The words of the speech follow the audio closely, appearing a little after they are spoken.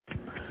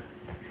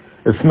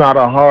It's not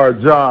a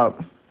hard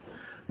job.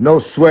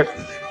 No sweat.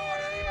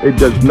 It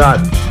does not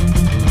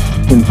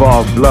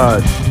involve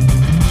blood.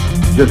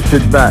 Just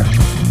sit back.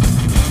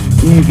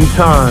 Easy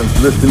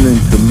times listening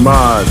to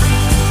Mod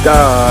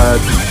God.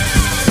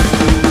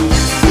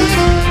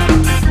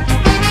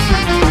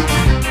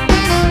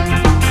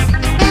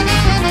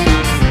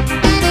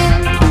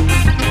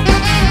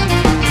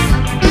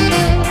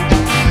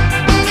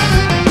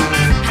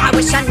 I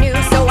wish I knew,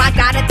 so I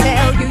gotta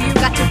tell you, you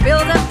got to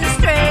build up the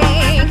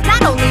strength.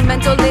 Not only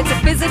mental, it's a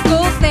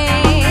physical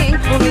thing.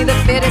 Only the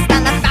fittest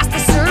and the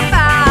fastest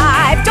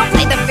survive. Don't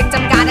play the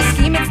victim, gotta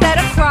scheme instead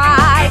of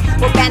cry.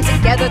 We'll band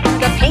together through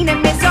the pain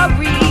and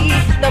misery.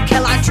 They'll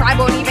kill our tribe,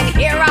 won't even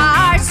hear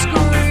our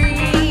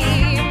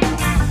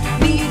screams.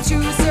 Need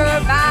to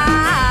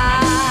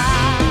survive.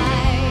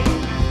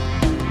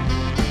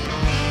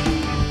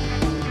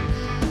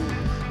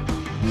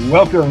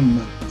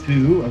 Welcome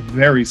to a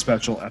very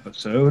special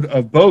episode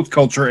of both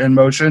Culture in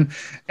Motion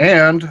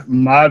and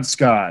Mod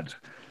Squad.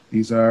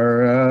 These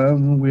are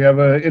we have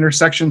an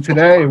intersection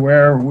today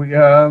where we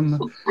are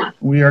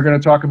going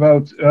to talk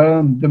about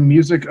the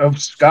music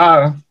of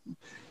ska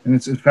and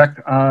its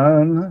effect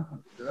on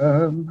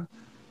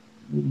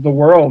the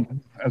world,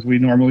 as we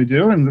normally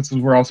do. And this is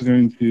we're also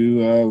going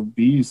to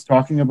be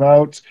talking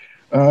about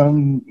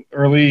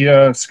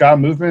early ska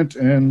movement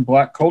and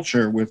Black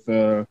culture with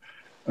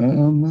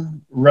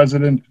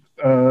resident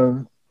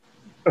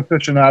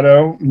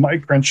aficionado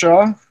Mike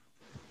Crenshaw. Is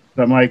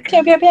that Mike?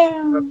 Pew, pew,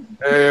 pew.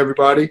 Hey,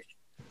 everybody.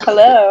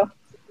 Hello.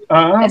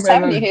 It's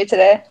having you here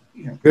today.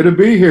 Good to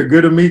be here.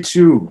 Good to meet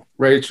you,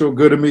 Rachel.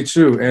 Good to meet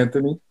you,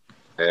 Anthony.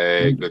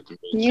 Hey, good to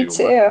meet you. You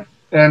too.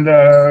 And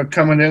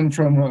coming in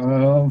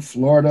from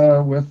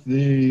Florida with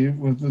the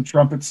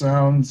trumpet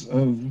sounds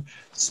of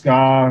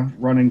ska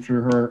running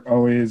through her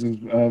always is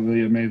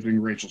the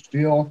amazing Rachel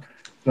Steele.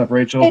 What's up,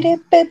 Rachel?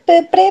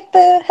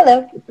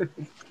 Hello.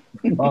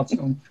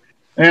 Awesome.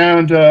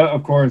 And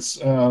of course,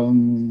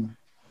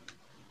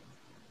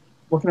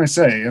 what can I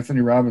say? Anthony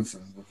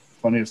Robinson, the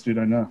funniest dude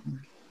I know.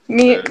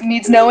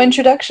 Needs no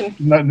introduction.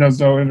 No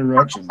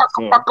introduction.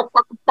 So.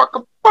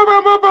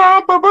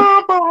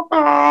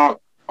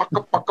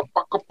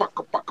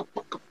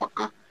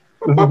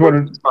 This is what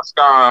it, My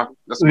ska.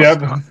 That's my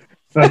ska.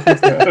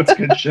 that's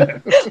good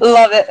shit.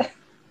 Love it.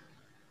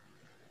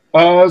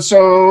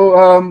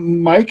 So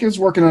Mike is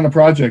working on a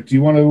project. Do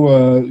you want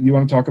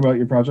to talk about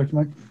your project,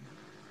 Mike?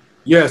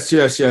 Yes.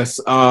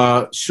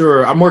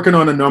 Sure. I'm working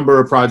on a number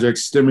of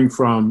projects stemming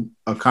from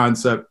a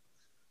concept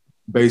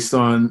based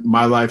on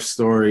my life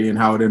story and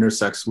how it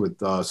intersects with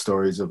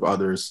stories of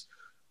others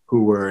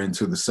who were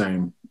into the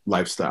same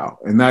lifestyle.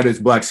 And that is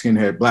Black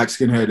Skinhead. Black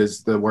Skinhead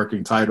is the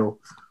working title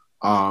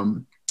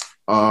of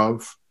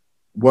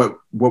what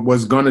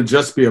was going to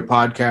just be a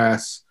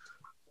podcast,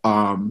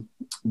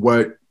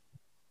 what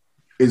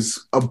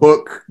is a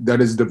book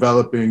that is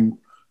developing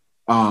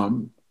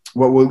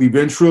what will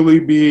eventually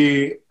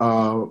be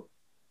a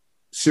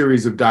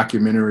series of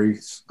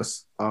documentaries,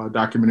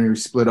 documentary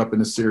split up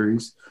in a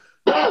series.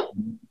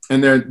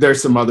 And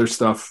there's some other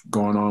stuff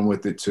going on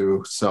with it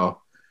too.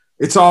 So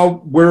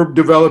we're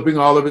developing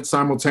all of it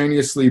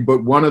simultaneously,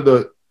 but one of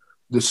the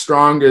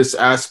strongest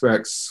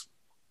aspects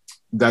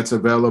that's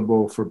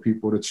available for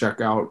people to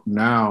check out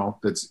now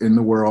that's in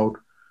the world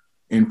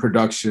in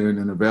production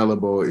and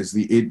available is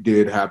the It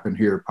Did Happen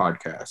Here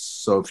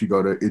podcast. So if you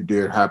go to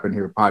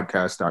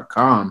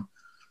itdidhappenherepodcast.com,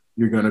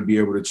 you're going to be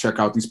able to check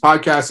out these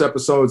podcast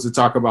episodes to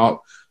talk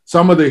about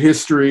some of the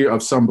history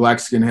of some Black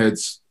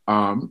skinheads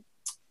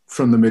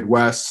from the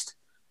Midwest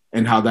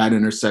and how that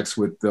intersects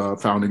with the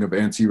founding of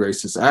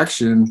Anti-Racist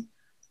Action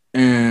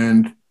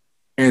and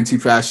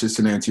anti-fascist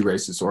and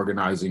anti-racist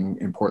organizing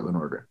in Portland,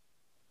 Oregon.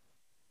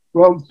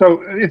 Well,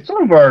 so if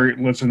some of our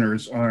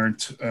listeners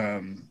aren't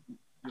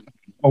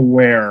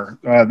aware,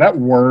 that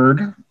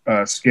word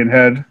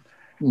skinhead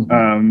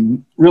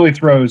really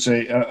throws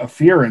a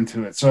fear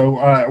into it. So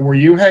were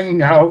you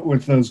hanging out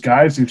with those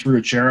guys who threw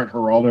a chair at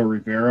Geraldo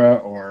Rivera,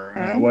 or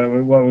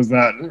what was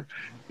that?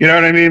 You know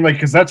what I mean? Like,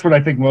 because that's what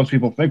I think most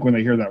people think when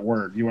they hear that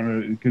word.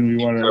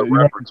 That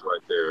reference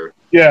right there.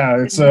 Yeah,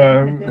 it's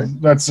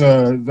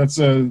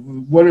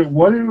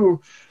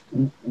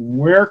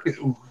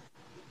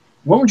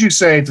what would you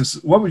say to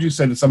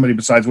somebody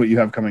besides what you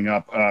have coming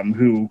up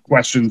who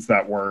questions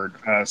that word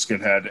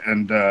skinhead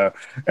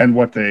and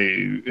what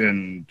they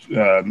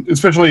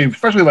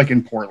especially like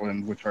in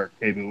Portland, which our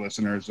KBOO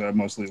listeners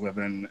mostly live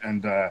in,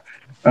 and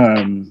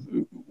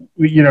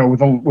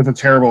with a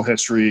terrible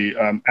history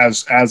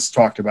as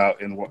talked about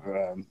in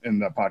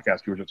the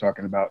podcast you were just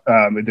talking about.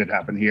 It did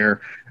happen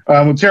here.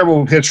 A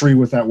terrible history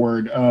with that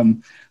word.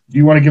 Do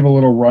you want to give a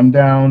little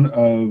rundown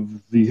of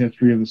the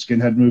history of the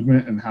skinhead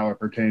movement and how it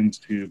pertains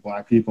to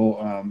Black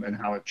people and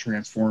how it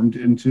transformed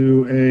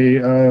into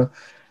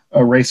a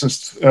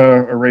racist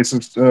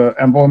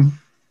emblem?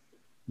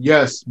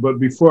 Yes, but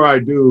before I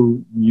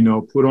do,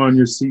 put on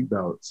your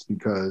seatbelts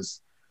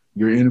because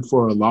you're in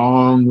for a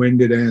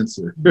long-winded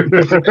answer.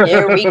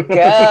 Here we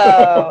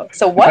go.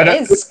 So what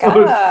is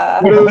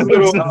ska?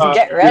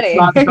 Get ready.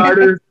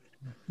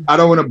 I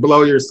don't want to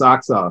blow your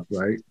socks off,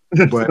 right?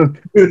 But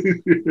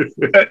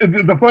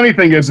the funny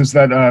thing is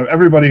that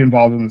everybody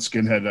involved in the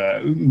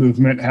skinhead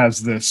movement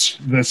has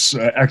this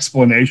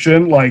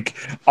explanation like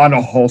on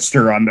a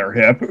holster on their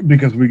hip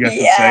because we get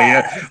to say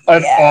it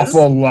an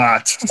awful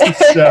lot.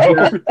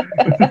 So.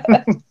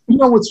 You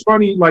know what's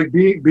funny? Like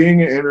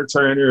being an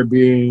entertainer,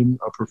 being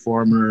a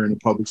performer and a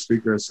public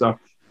speaker and stuff.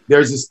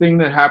 There's this thing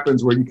that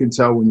happens where you can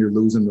tell when you're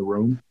losing the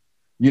room.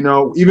 You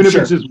know, even if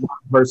it's just one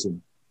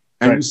person,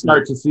 and you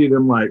start to see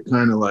them like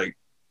kind of like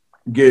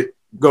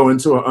go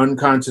into an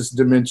unconscious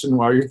dimension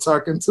while you're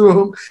talking to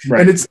them.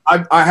 Right. And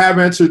I have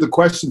answered the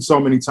question so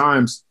many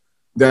times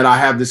that I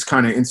have this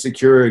kind of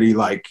insecurity,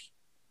 like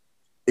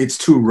it's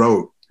too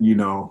rote, you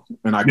know,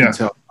 and I can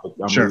tell I'm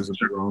losing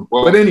the room.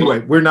 But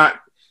anyway,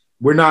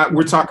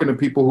 we're talking to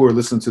people who are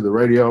listening to the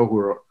radio, who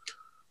are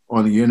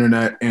on the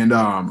internet. And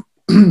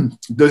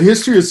the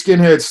history of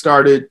skinhead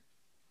started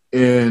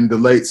in the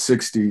late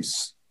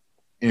 60s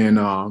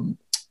in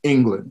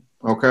England,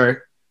 okay?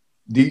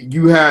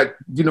 You had,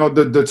 you know,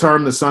 the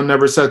term "the sun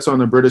never sets on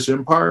the British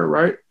Empire,"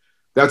 right?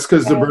 That's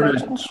because the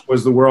British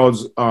was the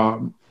world's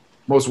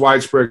most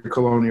widespread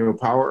colonial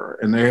power,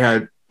 and they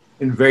had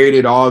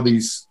invaded all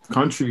these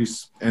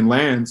countries and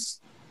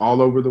lands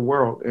all over the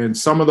world. And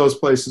some of those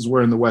places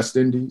were in the West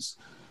Indies.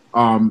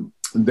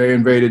 They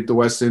invaded the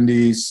West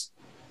Indies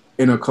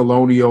in a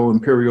colonial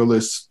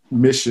imperialist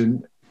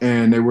mission,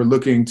 and they were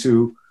looking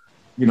to,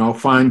 you know,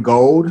 find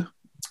gold.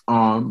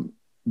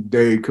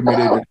 They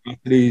committed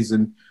atrocities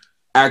and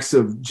acts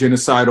of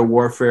genocidal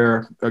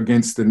warfare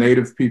against the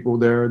native people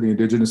there, the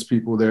indigenous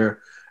people there.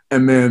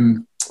 And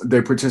then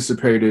they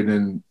participated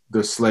in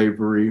the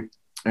slavery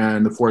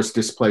and the forced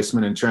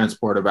displacement and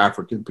transport of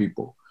African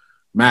people,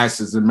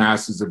 masses and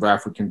masses of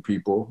African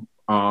people,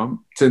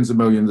 tens of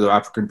millions of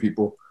African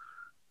people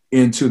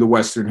into the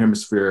Western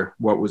Hemisphere,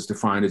 what was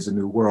defined as a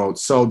new world.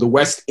 So the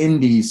West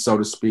Indies, so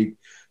to speak,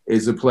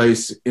 is a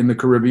place in the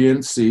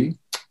Caribbean Sea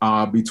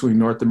between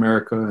North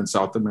America and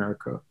South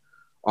America,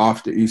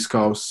 off the East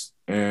Coast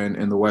and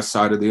in the west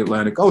side of the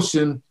Atlantic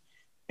Ocean.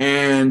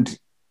 And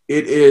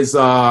it is,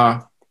 there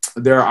are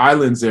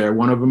islands there.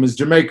 One of them is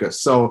Jamaica.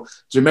 So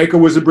Jamaica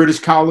was a British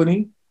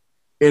colony.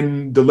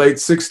 In the late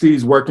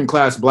 60s, working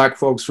class Black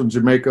folks from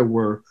Jamaica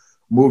were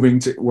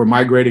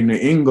migrating to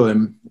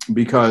England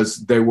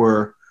because they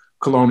were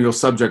colonial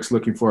subjects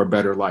looking for a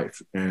better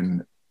life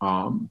in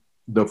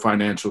the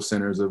financial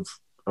centers of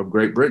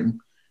Great Britain.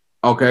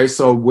 Okay,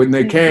 so when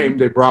they came,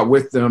 they brought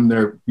with them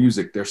their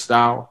music, their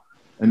style,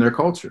 and their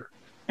culture.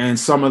 And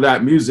some of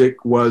that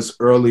music was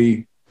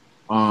early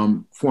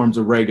forms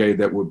of reggae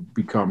that would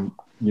become,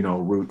 you know,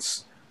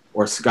 roots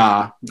or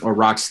ska or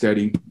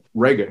rocksteady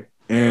reggae.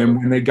 And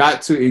when they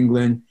got to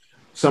England,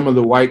 some of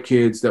the white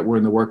kids that were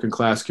in the working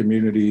class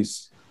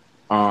communities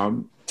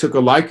took a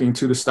liking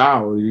to the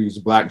style of these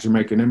Black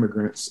Jamaican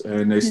immigrants,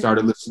 and they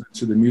started listening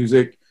to the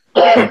music,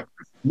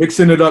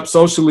 mixing it up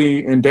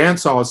socially in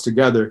dance halls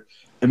together.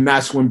 And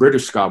that's when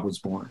British ska was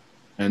born.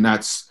 And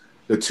that's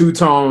the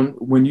two-tone.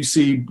 When you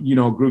see, you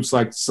know, groups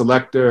like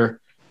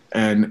Selector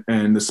and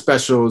the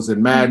Specials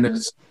and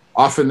Madness,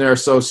 often they're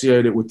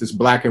associated with this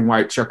black and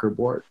white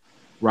checkerboard,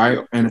 right?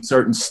 And a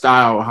certain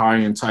style, high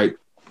and tight,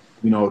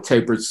 you know,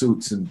 tapered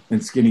suits and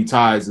skinny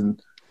ties and,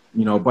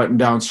 you know,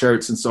 button-down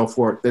shirts and so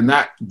forth. And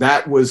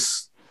that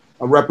was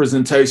a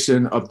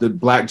representation of the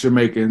Black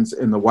Jamaicans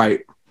and the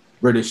white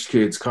British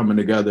kids coming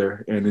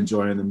together and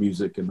enjoying the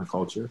music and the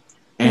culture.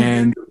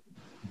 And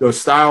the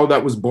style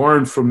that was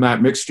born from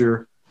that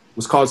mixture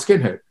was called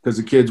skinhead because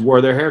the kids wore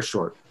their hair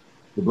short.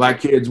 The Black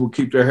kids would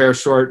keep their hair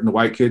short, and the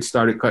white kids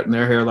started cutting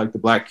their hair like the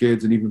Black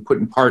kids and even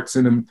putting parts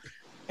in them.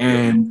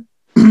 And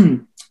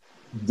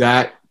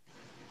that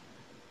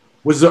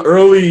was the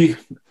early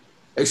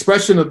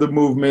expression of the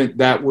movement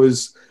that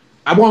was,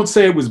 I won't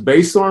say it was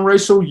based on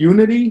racial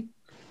unity,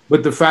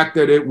 but the fact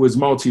that it was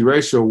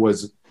multiracial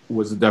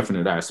was a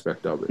definite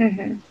aspect of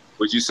it.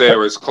 Would you say there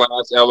was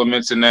class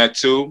elements in that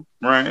too,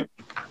 right?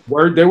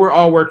 They were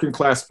all working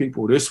class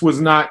people. This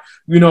was not,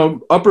 you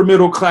know, upper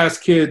middle class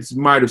kids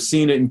might have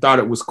seen it and thought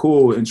it was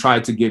cool and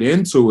tried to get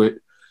into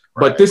it.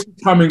 But this is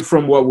coming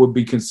from what would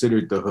be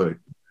considered the hood.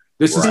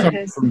 This is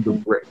coming from the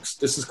bricks.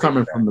 This is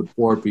coming from the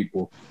poor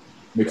people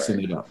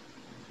mixing it up.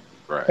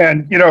 Right.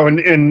 And, you know,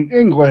 in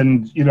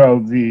England, you know,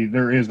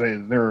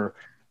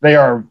 they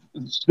are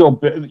still,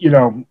 you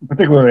know,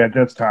 particularly at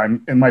this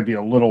time, it might be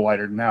a little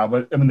lighter now,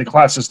 but I mean, the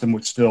class system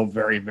was still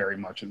very, very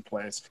much in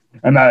place.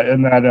 And that,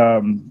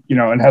 you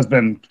know, and has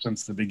been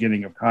since the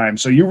beginning of time.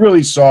 So you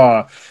really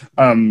saw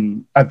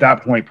at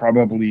that point,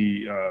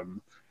 probably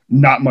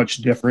not much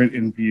different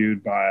in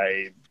viewed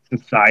by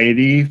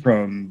society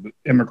from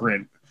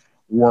immigrant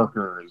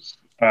workers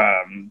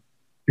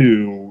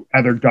to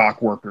other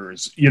dock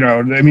workers. You know,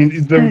 I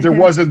mean, there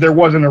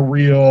wasn't a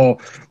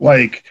real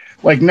like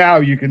now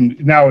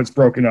it's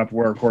broken up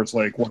where, of course,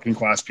 like working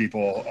class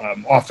people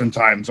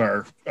oftentimes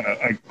are,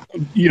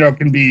 you know,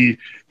 can be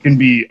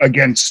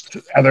against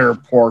other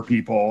poor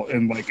people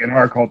in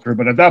our culture.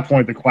 But at that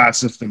point, the class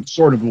system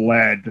sort of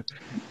led,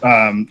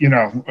 you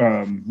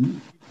know,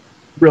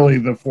 really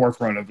the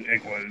forefront of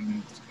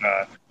England,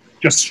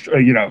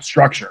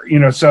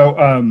 structure.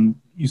 So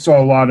you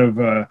saw a lot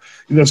of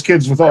those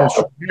kids with all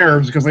short hair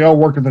because they all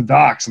worked at the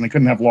docks and they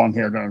couldn't have long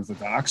hair going to the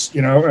docks.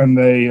 And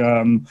they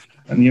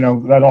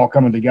that all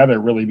coming together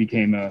really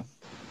became a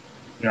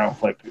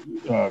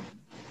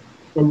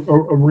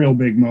real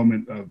big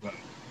moment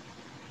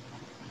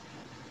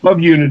of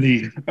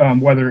unity,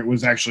 whether it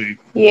was actually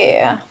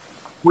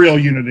real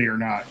unity or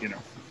not.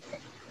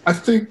 I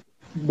think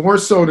more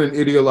so than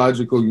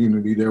ideological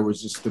unity, there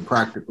was just the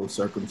practical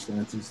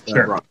circumstances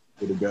that brought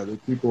people together.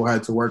 People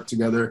had to work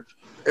together.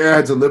 They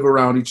had to live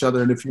around each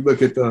other. And if you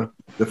look at the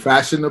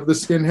fashion of the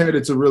skinhead,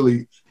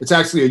 it's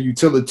actually a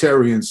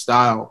utilitarian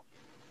style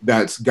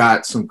that's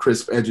got some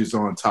crisp edges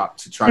on top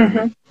to try to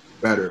make it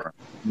better.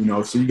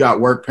 So you got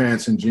work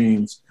pants and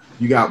jeans,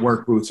 you got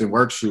work boots and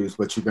work shoes,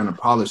 but you're going to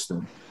polish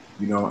them,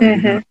 and you're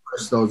going to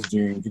press those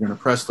jeans, you're going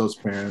to press those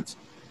pants,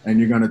 and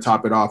you're going to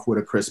top it off with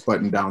a crisp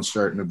button-down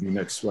shirt and a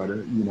V-neck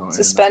sweater,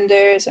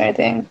 Suspenders or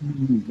anything.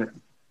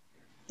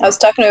 I was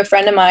talking to a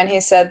friend of mine. He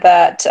said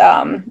that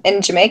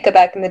in Jamaica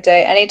back in the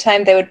day,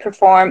 anytime they would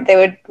perform, they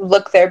would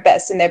look their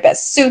best in their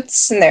best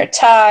suits and their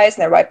ties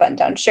and their white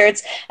button-down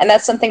shirts. And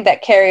that's something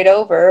that carried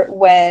over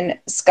when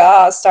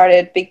ska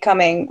started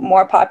becoming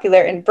more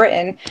popular in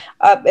Britain.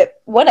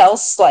 What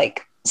else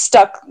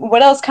stuck?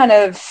 What else kind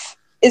of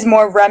is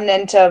more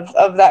remnant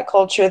of that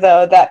culture,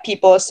 though, that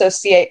people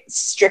associate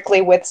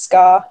strictly with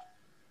ska?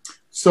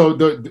 So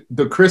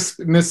the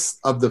crispness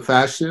of the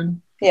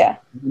fashion. Yeah.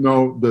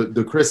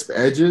 The crisp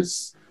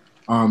edges,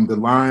 the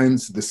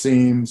lines, the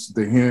seams,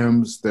 the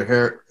hems, the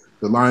hair,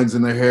 the lines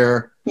in the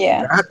hair.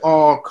 Yeah. That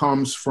all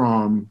comes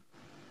from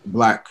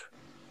Black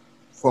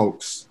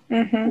folks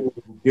who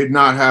did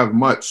not have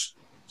much.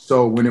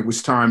 So when it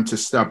was time to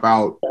step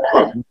out,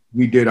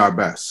 we did our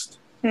best.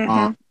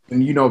 And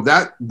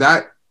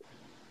that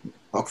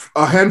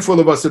a handful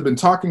of us have been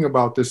talking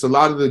about this. A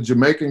lot of the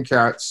Jamaican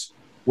cats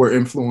were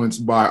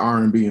influenced by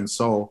R&B and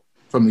soul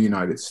from the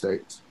United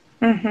States.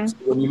 So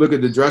when you look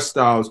at the dress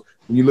styles,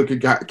 when you look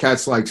at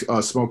cats like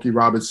Smokey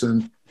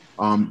Robinson,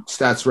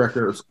 Stats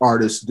Records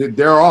artists,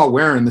 they're all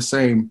wearing the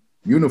same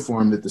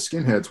uniform that the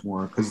skinheads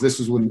wore, because this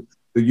is when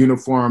the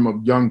uniform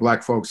of young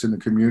Black folks in the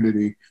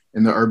community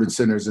in the urban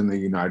centers in the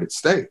United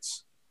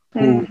States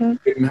who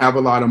didn't have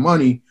a lot of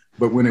money,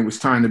 but when it was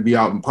time to be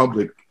out in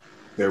public,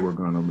 they were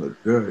going to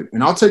look good.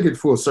 And I'll take it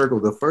full circle.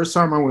 The first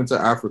time I went to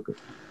Africa,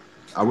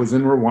 I was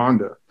in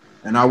Rwanda,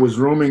 and I was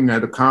rooming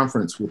at a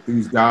conference with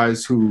these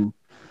guys who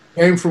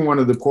came from one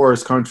of the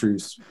poorest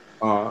countries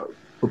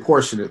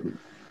proportionately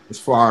as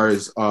far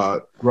as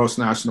gross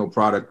national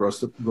product,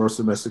 gross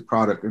domestic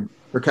product, and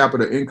per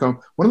capita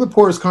income. One of the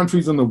poorest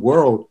countries in the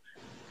world.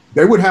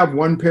 They would have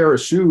one pair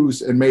of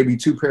shoes and maybe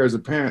two pairs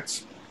of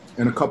pants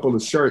and a couple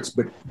of shirts,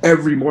 but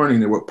every morning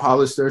they would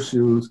polish their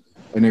shoes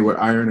and they would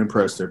iron and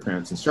press their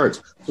pants and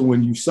shirts. So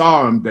when you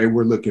saw them, they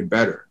were looking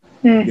better.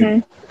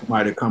 You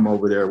might have come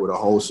over there with a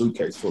whole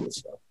suitcase full of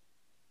stuff.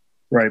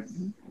 Right.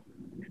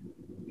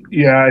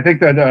 Yeah, I think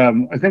that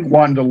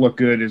wanting to look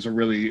good is a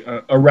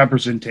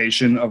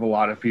representation of a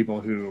lot of people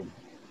who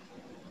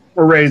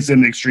were raised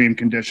in extreme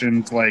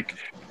conditions. Like,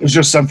 there's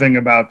just something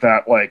about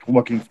that, like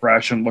looking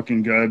fresh and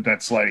looking good.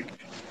 That's like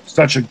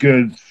such a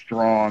good,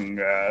 strong,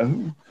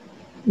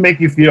 make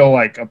you feel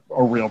like a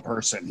real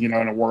person, in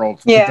a world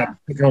that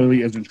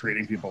particularly isn't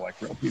treating people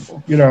like real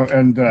people,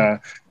 and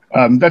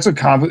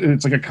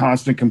it's like a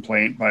constant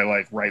complaint by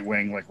like right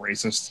wing, like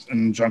racists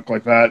and junk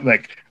like that.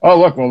 Like, oh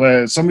look,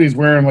 well somebody's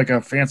wearing like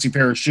a fancy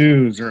pair of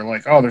shoes, or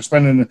like, oh, they're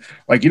spending,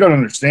 like, you don't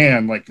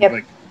understand, like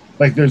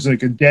there's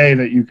like a day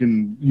that you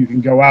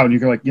can go out and you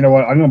can, like, you know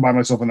what, I'm gonna buy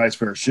myself a nice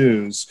pair of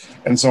shoes,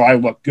 and so I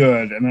look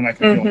good, and then I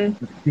can feel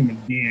like a human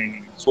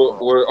being.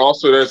 Well,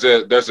 also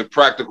there's a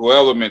practical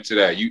element to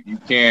that. You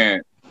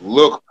can't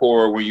look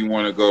poor when you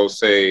want to go,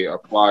 say,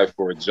 apply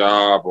for a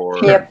job or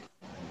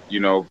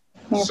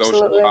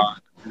socialize,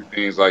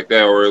 things like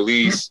that, or at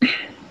least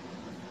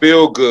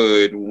feel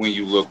good when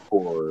you look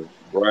poor,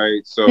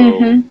 right?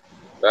 So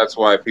that's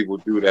why people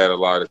do that a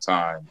lot of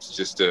times,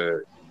 just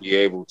to be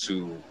able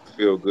to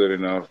feel good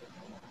enough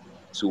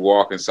to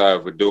walk inside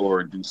of a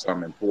door and do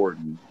something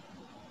important.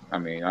 I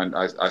mean,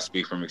 I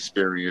speak from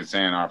experience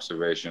and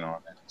observation on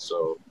that.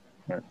 So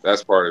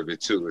that's part of it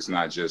too. It's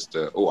not just,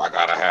 I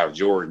gotta have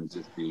Jordans.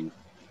 It's the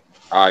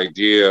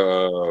idea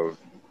of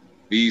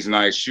these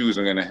nice shoes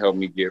are gonna help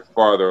me get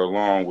farther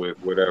along with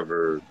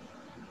whatever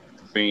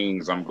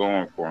things I'm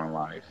going for in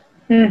life.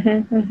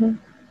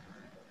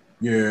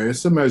 Yeah,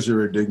 it's a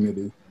measure of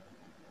dignity.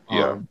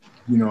 Yeah.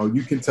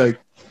 You can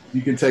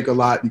take a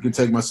lot. You can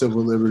take my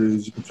civil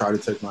liberties. You can try to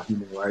take my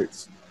human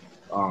rights,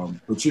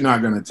 but you're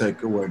not going to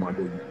take away my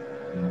dignity.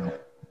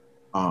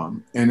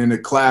 And in a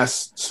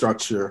class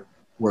structure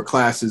where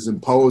class is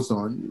imposed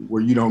on you,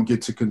 where you don't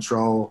get to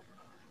control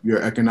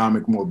your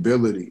economic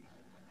mobility,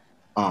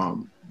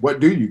 what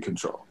do you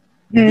control?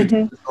 You get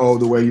to control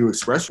the way you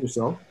express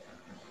yourself.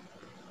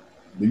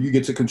 You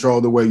get to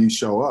control the way you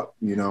show up,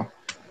 when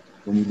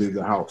you leave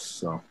the house.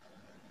 So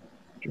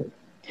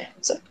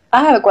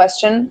I have a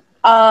question.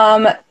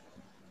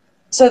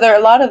 So there are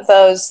a lot of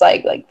those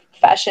like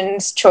fashion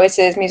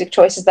choices, music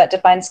choices that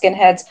define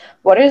skinheads.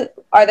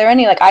 Are there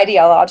any like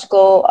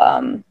ideological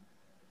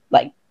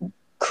like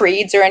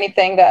creeds or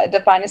anything that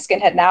define a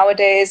skinhead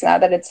nowadays, now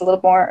that it's a little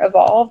more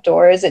evolved,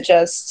 or is it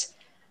just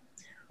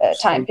a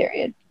time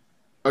period?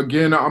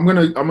 Again, I'm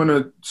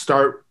gonna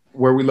start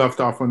where we left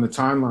off on the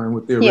timeline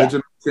with the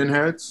original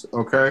skinheads,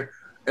 okay?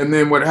 And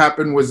then what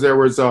happened was there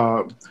was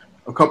a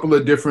couple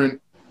of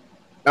different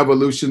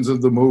evolutions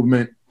of the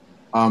movement,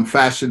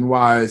 fashion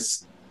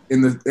wise.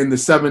 In the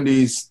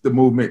 70s,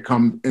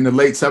 in the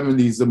late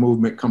 70s, the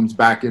movement comes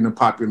back into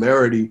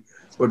popularity,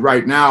 but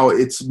right now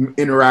it's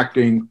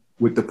interacting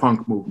with the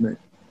punk movement,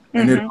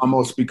 and it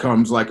almost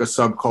becomes like a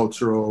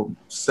subcultural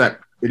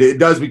sect. It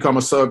does become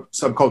a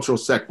subcultural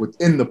sect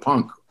within the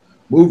punk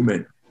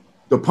movement.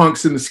 The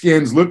punks and the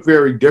skins look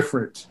very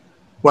different,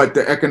 but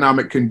the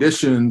economic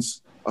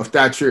conditions of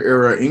Thatcher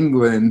era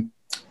England,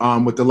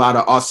 with a lot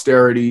of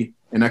austerity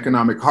and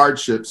economic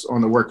hardships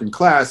on the working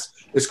class,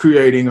 is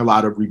creating a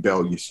lot of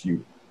rebellious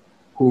youth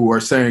who are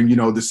saying, you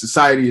know, the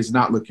society is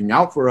not looking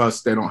out for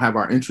us. They don't have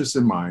our interests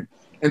in mind.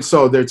 And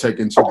so they're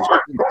taken to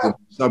the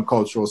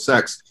subcultural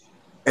sects.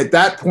 At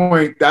that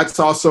point, that's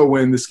also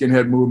when the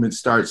skinhead movement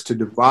starts to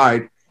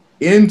divide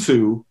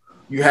into,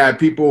 you had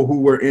people who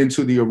were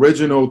into the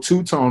original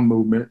two-tone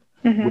movement,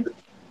 with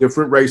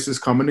different races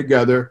coming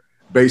together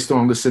based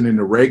on listening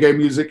to reggae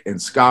music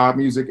and ska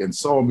music and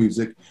soul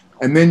music.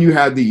 And then you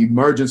had the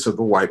emergence of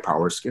the white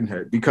power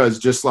skinhead, because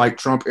just like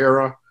Trump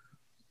era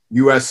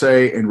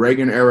USA and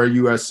Reagan era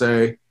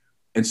USA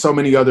and so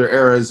many other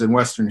eras in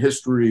Western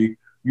history,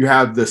 you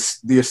have the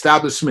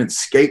establishment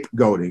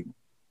scapegoating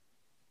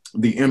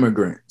the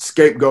immigrant,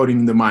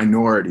 scapegoating the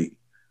minority,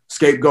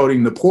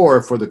 scapegoating the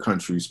poor for the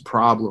country's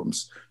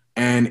problems.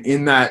 And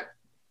in that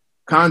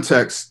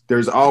context,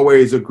 there's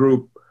always a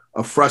group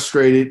of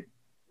frustrated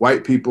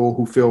white people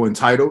who feel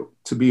entitled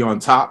to be on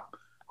top,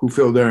 who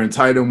feel their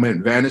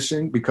entitlement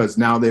vanishing because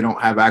now they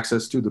don't have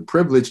access to the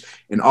privilege,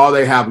 and all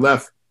they have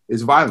left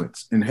is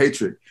violence and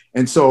hatred.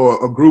 And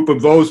so a group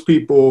of those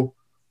people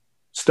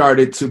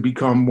started to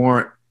become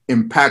more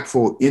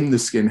impactful in the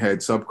skinhead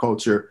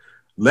subculture,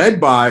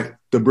 led by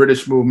the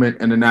British movement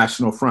and the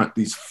National Front,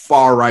 these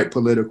far-right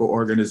political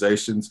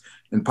organizations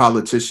and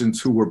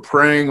politicians who were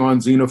preying on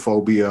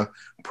xenophobia,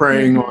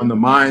 preying on the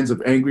minds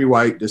of angry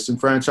white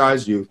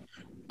disenfranchised youth,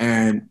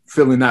 and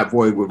filling that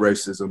void with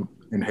racism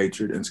and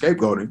hatred and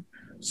scapegoating.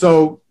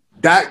 So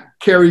that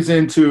carries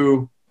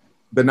into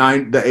the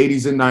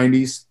 80s and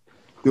 90s,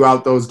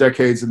 throughout those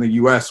decades in the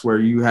US, where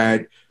you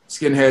had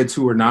skinheads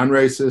who were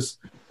non-racist,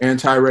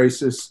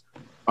 anti-racist,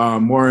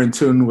 more in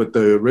tune with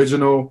the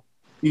original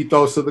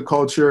ethos of the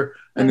culture.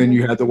 And then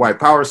you had the white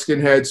power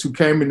skinheads who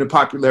came into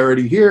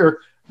popularity here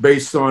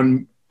based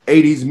on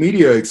 80s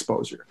media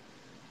exposure.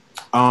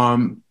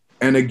 And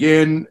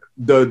again,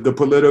 the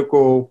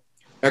political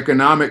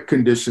economic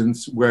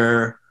conditions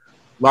where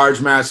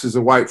large masses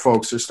of white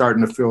folks are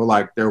starting to feel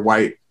like their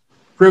white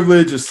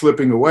privilege is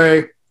slipping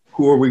away.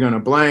 Who are we going to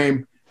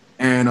blame?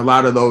 And a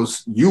lot of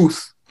those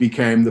youth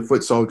became the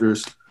foot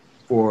soldiers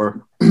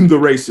for the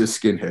racist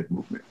skinhead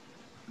movement.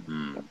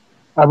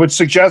 I would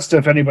suggest,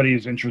 if anybody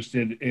is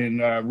interested in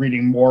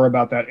reading more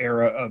about that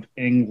era of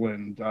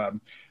England,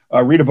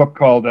 read a book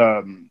called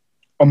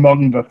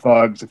Among the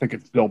Thugs. I think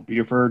it's Bill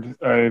Buford,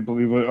 I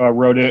believe,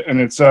 wrote it, and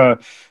it's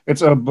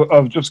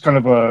just kind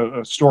of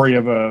a story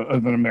of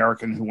an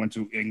American who went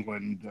to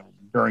England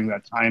during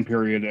that time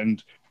period,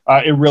 and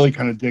it really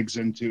kind of digs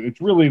into.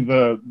 It's really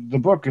the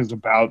book is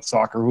about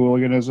soccer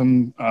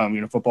hooliganism,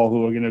 football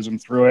hooliganism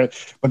through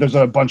it, but there's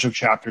a bunch of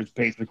chapters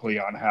basically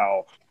on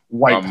how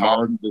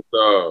among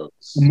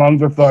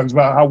the thugs,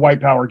 about how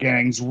white power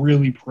gangs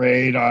really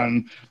preyed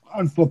on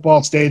football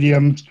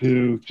stadiums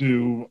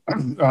to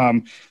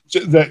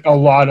that a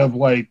lot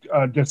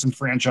of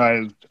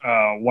disenfranchised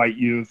white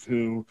youth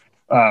who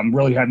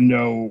really had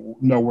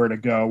nowhere to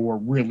go were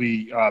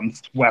really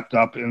swept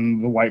up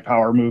in the white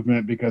power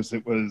movement, because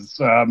it was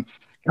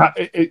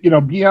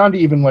beyond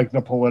even like the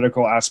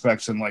political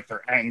aspects and like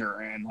their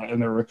anger,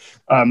 and there were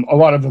a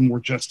lot of them were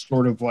just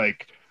sort of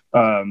like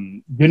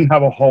didn't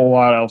have a whole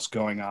lot else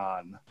going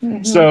on.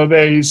 So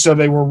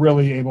they were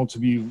really able to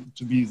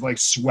be like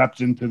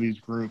swept into these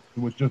groups,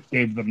 which just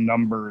gave them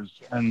numbers,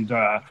 and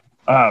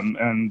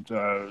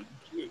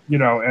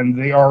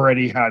they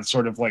already had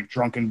sort of like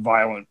drunken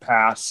violent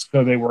pasts,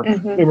 so they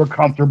were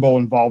comfortable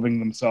involving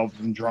themselves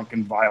in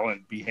drunken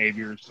violent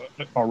behaviors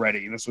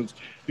already.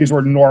 These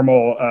were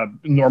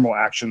normal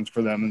actions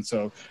for them, and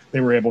so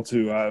they were able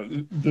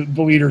to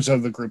the leaders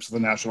of the groups of the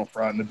National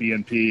Front, the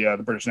BNP,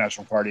 the British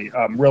National Party,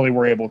 really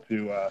were able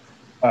to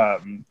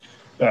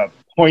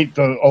point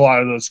a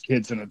lot of those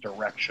kids in a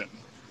direction,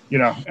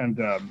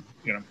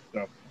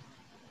 so.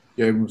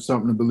 Gave them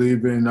something to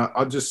believe in.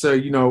 I'll just say,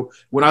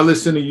 when I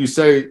listen to you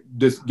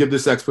give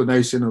this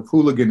explanation of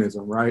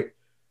hooliganism, right?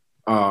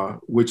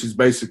 Which is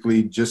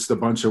basically just a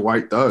bunch of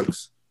white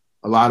thugs,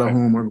 a lot of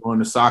whom are going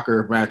to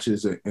soccer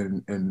matches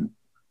and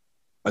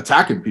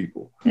attacking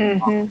people.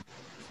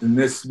 And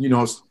this,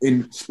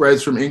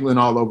 spreads from England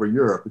all over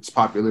Europe. It's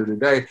popular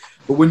today.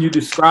 But when you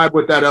describe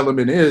what that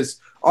element is,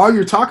 all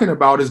you're talking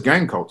about is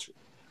gang culture.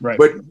 Right.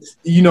 But,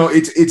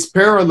 it's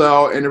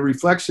parallel and a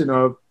reflection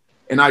of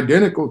and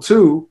identical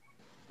to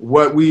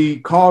what we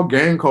call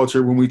gang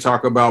culture when we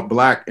talk about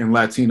Black and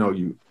Latino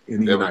youth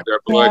in the United States. Their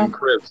blood and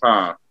Crips,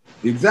 huh?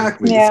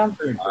 Exactly. Yeah.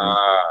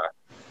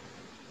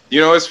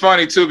 It's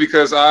funny too,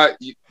 because as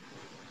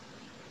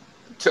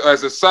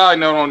a side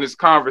note on this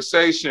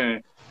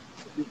conversation,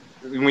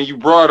 when you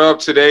brought up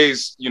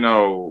today's,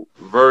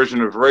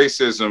 version of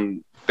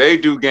racism, they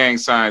do gang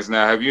signs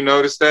now. Have you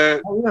noticed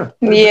that? Oh,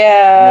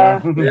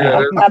 Yeah.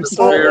 Yeah,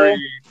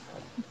 Absolutely.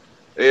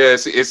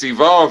 It's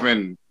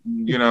evolving,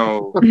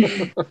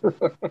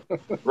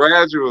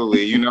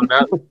 gradually.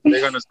 Now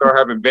they're gonna start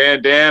having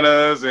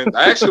bandanas, and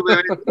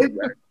actually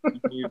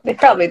They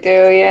probably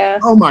do, yeah.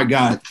 Oh my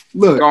God!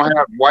 Look, gonna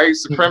have white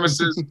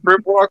supremacists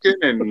crip walking,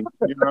 and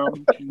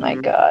My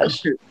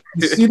gosh. you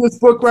see this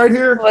book right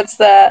here? What's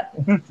that?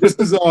 This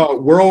is a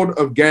World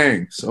of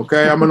Gangs.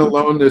 Okay, I'm gonna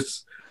loan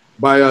this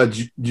by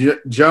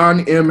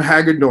John M.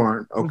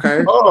 Hagedorn.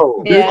 Okay.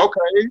 Oh, Yeah.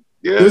 okay.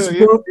 Yeah, This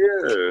book-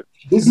 yeah.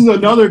 This is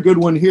another good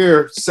one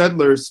here,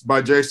 Settlers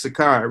by Jay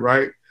Sakai,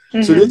 right?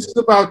 So this is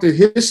about the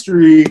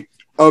history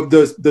of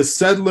the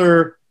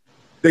settler.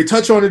 They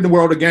touch on it in the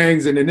World of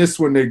Gangs, and in this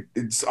one,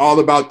 it's all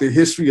about the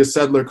history of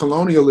settler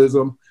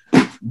colonialism,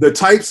 the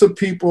types of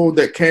people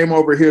that came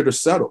over here to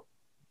settle.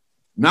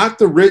 Not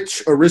the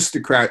rich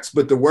aristocrats,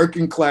 but the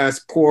working class,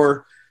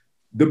 poor,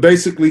 the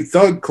basically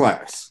thug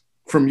class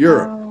from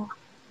Europe. Oh.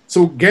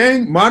 So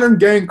modern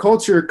gang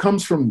culture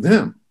comes from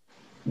them.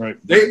 Right.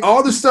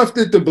 All the stuff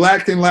that the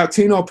Black and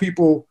Latino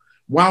people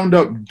wound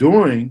up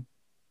doing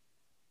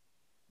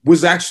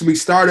was actually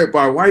started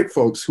by white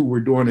folks who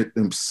were doing it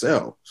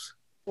themselves.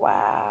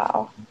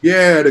 Wow.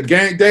 Yeah, the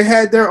gang, they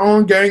had their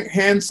own gang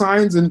hand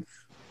signs and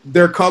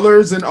their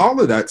colors and all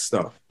of that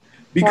stuff.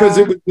 Because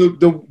Wow. it was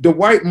the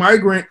white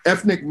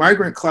ethnic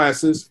migrant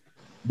classes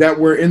that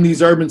were in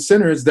these urban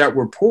centers that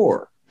were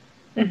poor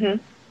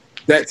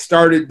that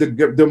started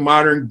the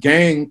modern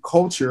gang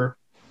culture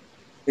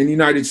in the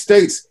United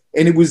States.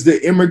 And it was the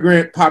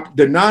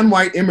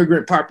non-white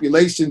immigrant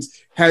populations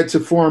had to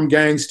form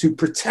gangs to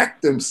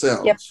protect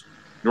themselves. Yep.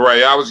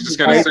 Right. I was just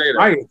going to say that.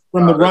 Right,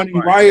 from the running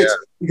right, riots,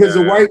 because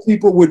the yeah. white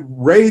people would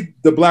raid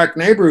the Black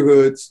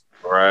neighborhoods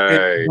Right.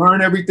 and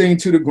burn everything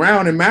to the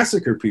ground and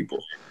massacre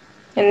people.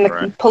 And the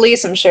Right.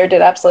 police, I'm sure,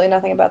 did absolutely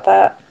nothing about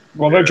that.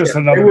 Well, they're just They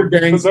another. were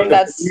gangs, the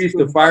That's- police,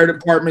 the fire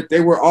department,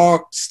 they were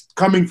all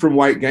coming from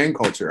white gang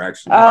culture,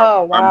 actually.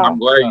 Oh, wow. I'm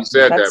glad you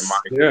said That's-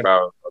 that, Mike,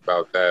 Yeah.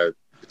 about that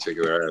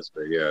particular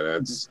aspect. Yeah,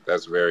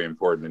 that's very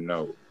important to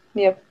know.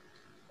 Yep.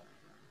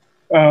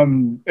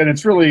 And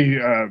it's really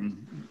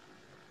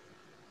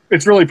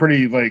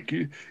pretty, like,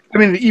 I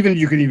mean, even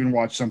you could even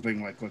watch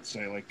something like, let's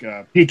say, like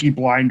Peaky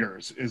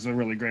Blinders is a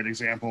really great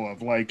example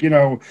of, like,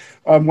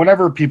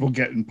 whenever people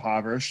get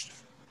impoverished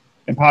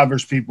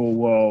people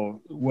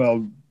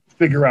will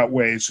figure out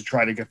ways to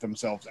try to get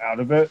themselves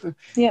out of it.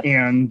 Yep.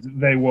 And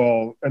there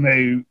will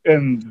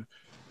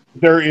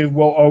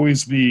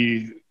always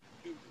be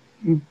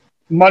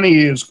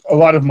a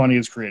lot of money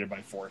is created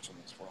by force in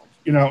this world,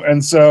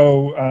 and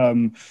so a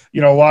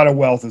lot of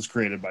wealth is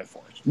created by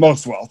force.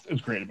 Most wealth is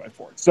created by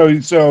force. So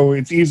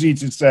it's easy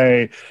to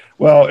say,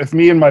 well, if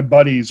me and my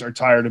buddies are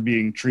tired of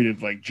being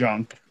treated like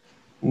junk,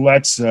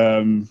 let's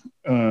gather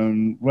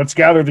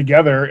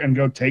together and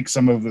go take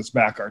some of this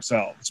back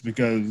ourselves,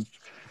 because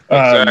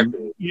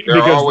Exactly.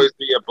 There'll always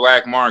be a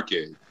black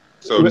market.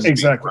 So to speak,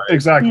 exactly, right?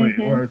 exactly.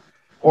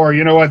 Or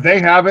you know what, they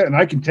have it and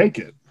I can take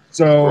it.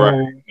 So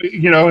Right.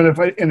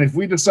 and if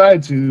we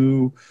decide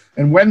to,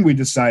 and when we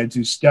decide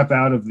to step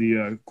out of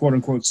the quote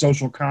unquote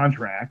social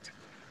contract,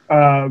 then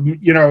all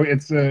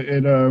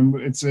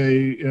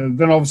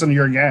of a sudden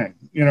you're a gang.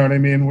 You know what I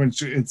mean?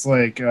 Which it's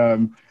like,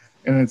 and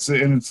it's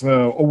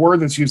a word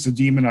that's used to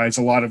demonize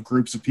a lot of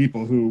groups of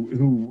people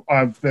who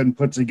have been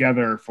put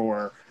together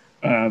for,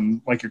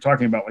 like you're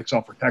talking about, like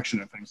self-protection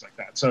and things like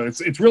that. So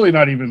it's really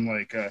not even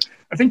like, I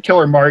think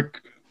Killer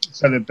Mark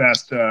said it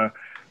best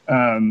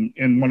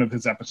in one of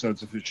his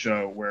episodes of his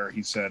show, where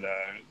he said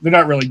they're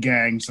not really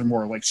gangs, they're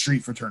more like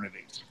street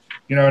fraternities.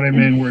 You know what I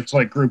mean? Where it's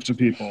like groups of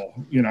people,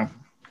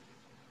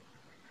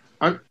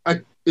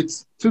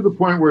 It's to the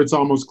point where it's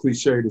almost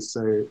cliche to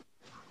say it.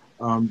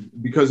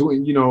 Because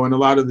when, in a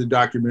lot of the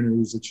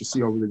documentaries that you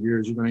see over the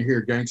years, you're going to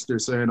hear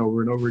gangsters saying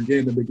over and over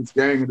again, the biggest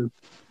gang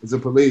is the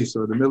police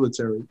or the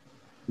military,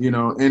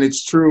 and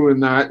it's true in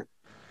that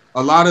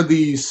a lot of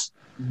these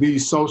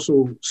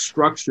social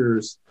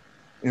structures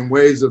and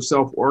ways of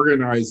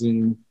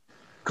self-organizing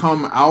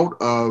come out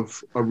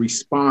of a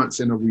response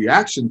and a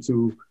reaction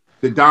to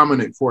the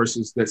dominant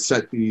forces that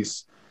set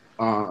these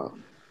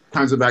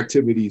kinds of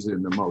activities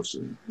into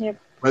motion. Yep.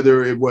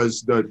 Whether it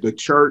was the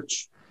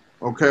church,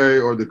 okay,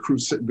 or the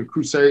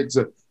Crusades,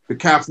 the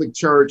Catholic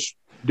Church,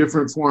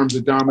 different forms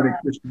of dominant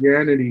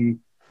Christianity,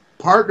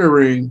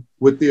 partnering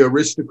with the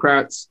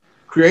aristocrats,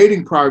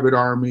 creating private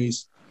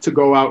armies to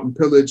go out and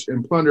pillage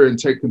and plunder and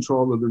take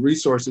control of the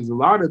resources. A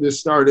lot of this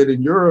started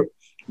in Europe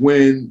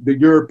when the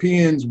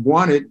Europeans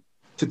wanted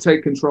to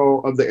take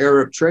control of the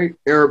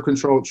Arab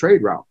controlled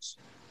trade routes.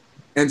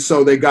 And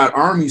so they got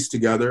armies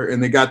together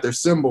and they got their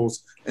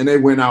symbols and they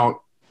went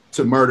out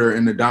to murder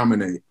and to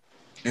dominate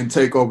and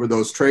take over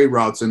those trade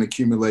routes and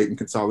accumulate and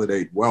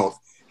consolidate wealth.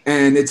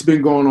 And it's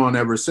been going on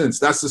ever since.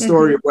 That's the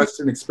story of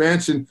Western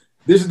expansion.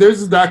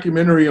 There's a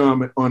documentary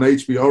on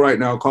HBO right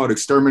now called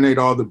Exterminate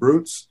All the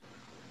Brutes.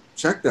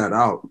 Check that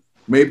out.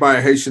 Made by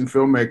a Haitian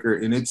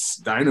filmmaker, and it's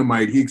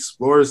dynamite. He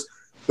explores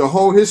the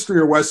whole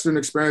history of Western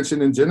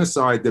expansion and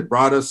genocide that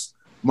brought us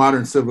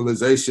modern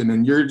civilization.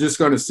 And you're just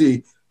going to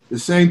see the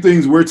same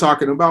things we're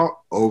talking about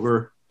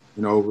over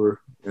and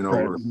over and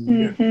over.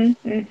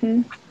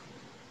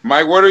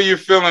 Mike, what are your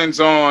feelings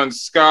on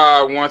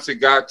ska once it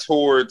got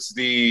towards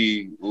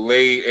the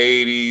late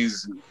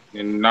 80s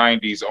and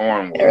 90s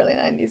onward? Early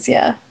 90s,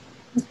 yeah.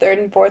 Third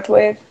and fourth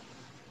wave.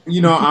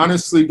 You know,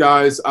 honestly,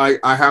 guys, I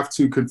have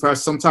to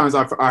confess, sometimes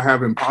I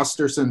have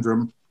imposter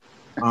syndrome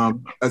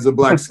as a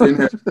black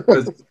skinhead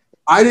because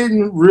I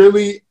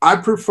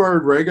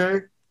preferred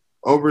reggae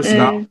over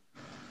ska.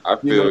 I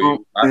feel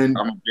you. I'm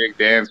a big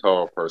dance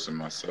hall person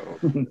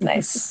myself.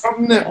 Nice.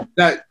 Something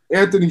that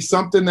Anthony,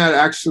 something that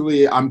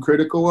actually I'm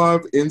critical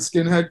of in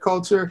skinhead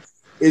culture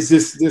is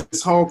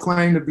this whole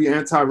claim to be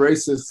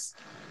anti-racist,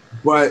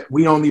 but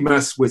we only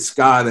mess with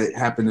ska that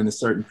happened in a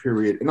certain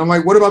period. And I'm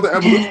like, what about the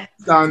evolution of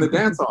ska in the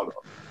dance hall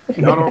though?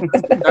 Y'all don't do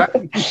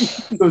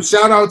that? So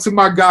shout out to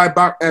my guy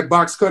at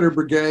Box Cutter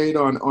Brigade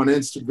on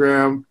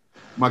Instagram.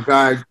 My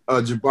guy,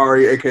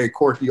 Jabari, aka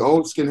Corky,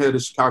 old skinhead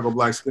of Chicago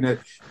Black Skinhead,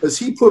 because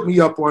he put me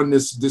up on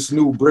this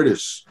new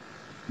British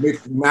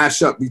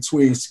mashup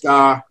between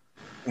ska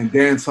and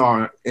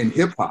dancehall and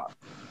hip hop,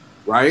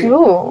 right?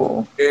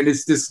 Ooh. And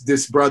it's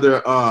this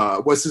brother,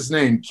 what's his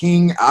name?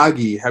 King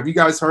Agi. Have you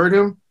guys heard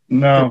him?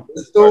 No.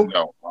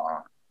 No.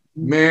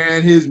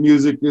 Man, his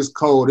music is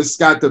cold. It's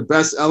got the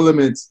best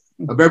elements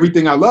of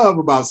everything I love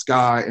about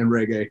ska and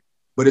reggae,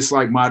 but it's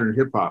like modern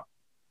hip hop,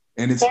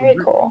 and it's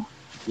very cool.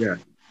 Yeah.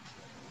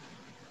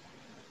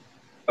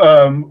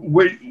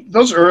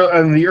 Those are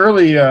and the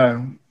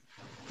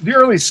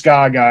early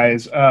ska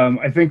guys.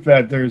 I think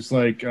that there's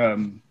like,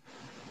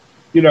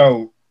 you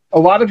know, a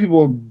lot of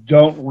people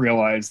don't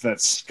realize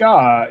that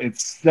ska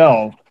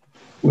itself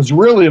was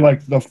really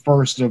like the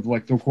first of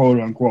like the quote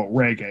unquote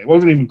reggae. It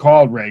wasn't even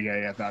called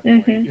reggae at that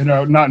point. You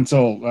know, not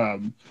until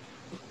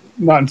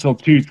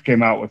Tooth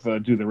came out with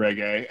Do the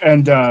Reggae,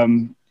 and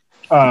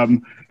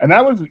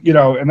that was, you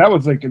know, and that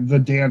was like the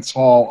dance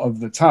hall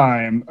of the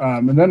time.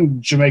 And then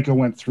Jamaica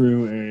went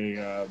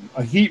through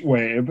a heat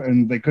wave,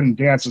 and they couldn't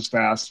dance as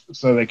fast,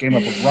 so they came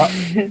up with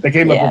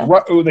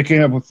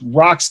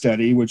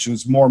Rocksteady, which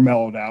was more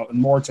mellowed out and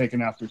more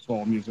taken after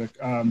soul music.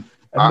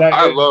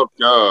 I love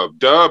dub.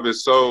 Dub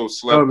is so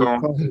slept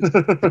on.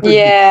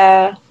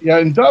 Yeah. Yeah,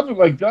 and dub,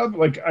 I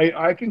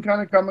can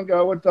kind of come and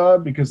go with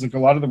dub because like a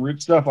lot of the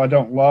root stuff I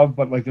don't love,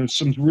 but like there's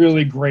some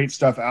really great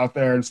stuff out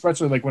there, and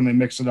especially like when they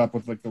mix it up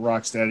with like the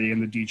Rocksteady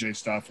and the DJ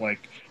stuff,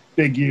 like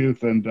Big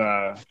Youth and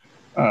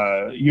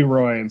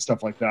U-Roy and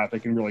stuff like that. They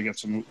can really get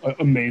some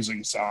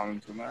amazing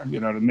songs in there,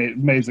 you know,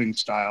 amazing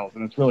styles,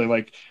 and it's really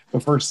like the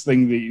first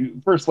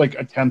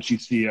attempts you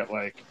see at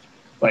like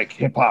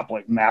hip hop,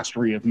 like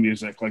mastery of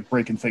music, like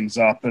breaking things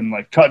up and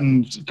like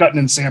cutting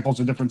in samples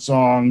of different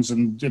songs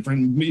and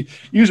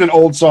using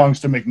old songs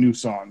to make new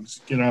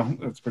songs. You know,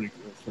 that's pretty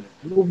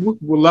cool.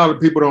 Well, a lot of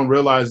people don't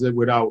realize that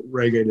without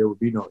reggae, there would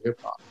be no hip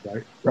hop,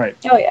 right? Right.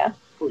 Oh yeah.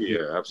 Oh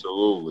yeah,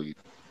 absolutely.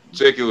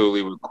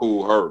 Particularly with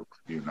Kool Herc,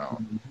 you know.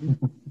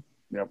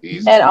 Yep.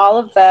 And all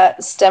of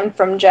that stemmed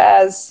from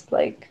jazz.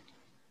 Like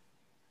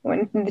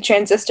when the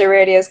transistor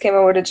radios came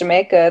over to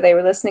Jamaica, they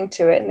were listening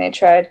to it and they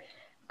tried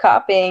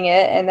copying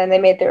it, and then they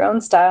made their own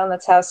style, and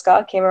that's how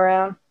ska came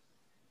around.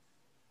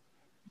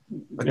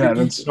 I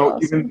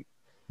think even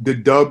the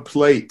dub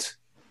plate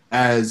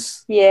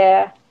as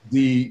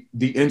the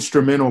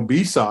instrumental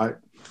B-side,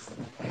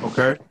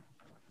 okay,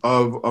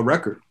 of a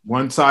record.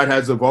 One side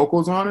has the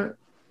vocals on it,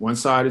 one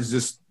side is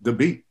just the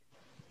beat,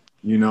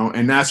 you know,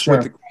 and that's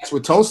what the guys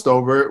would toast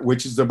over,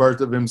 which is the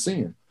birth of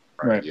MCing.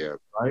 Right. Yeah.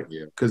 Right.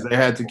 Yeah. Because they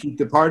had to keep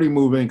the party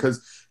moving.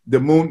 Because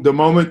the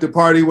moment the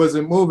party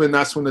wasn't moving,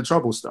 that's when the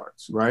trouble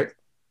starts. Right.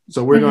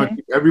 So we're going to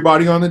keep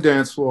everybody on the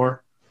dance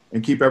floor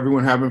and keep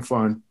everyone having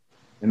fun,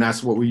 and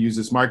that's what we use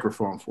this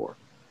microphone for.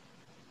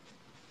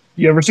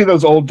 You ever see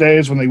those old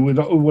days when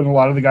a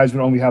lot of the guys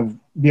would only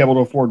be able to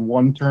afford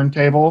one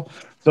turntable?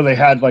 So they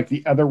had like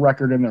the other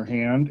record in their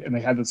hand, and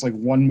they had this like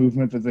one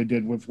movement that they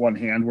did with one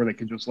hand where they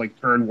could just like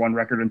turn one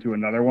record into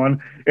another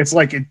one. It's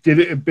like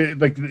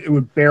it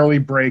would barely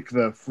break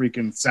the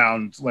freaking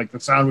sound. Like the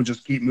sound would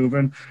just keep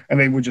moving, and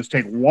they would just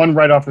take one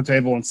right off the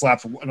table and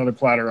slap another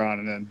platter on,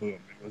 and then boom,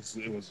 it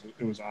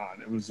was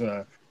on. It was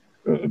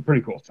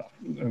pretty cool stuff.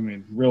 I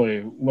mean,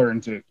 really learn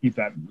to keep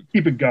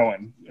it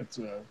going. It's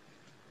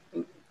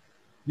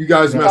you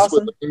guys mess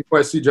with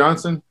Quincy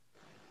Johnson?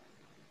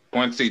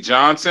 Quincy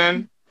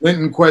Johnson?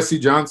 Linton Kwesi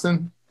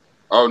Johnson?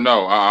 Oh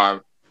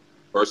no,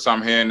 First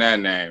time hearing that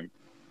name.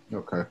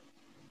 Okay.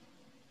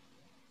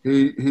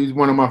 He's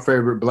one of my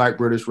favorite Black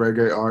British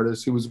reggae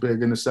artists. He was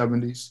big in the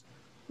 70s.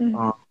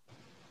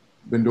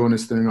 Been doing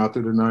this thing out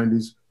through the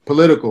 90s.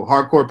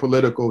 Hardcore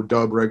political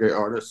dub reggae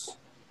artist.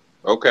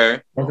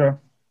 Okay.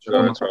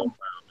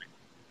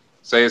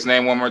 Say his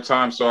name one more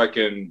time so I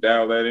can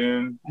dial that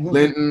in.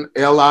 Linton,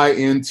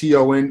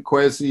 Linton,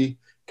 Kwesi,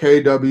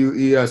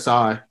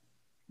 Kwesi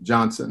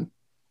Johnson.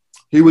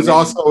 He was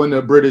also in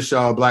the British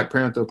Black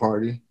Panther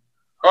Party.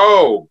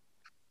 Oh,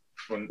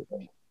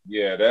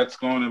 yeah, that's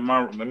going in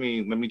my. Let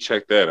me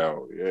check that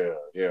out. Yeah.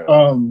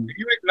 Do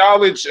you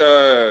acknowledge?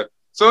 So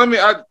let me.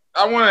 I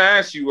want to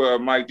ask you,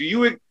 Mike.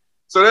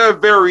 So there are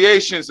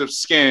variations of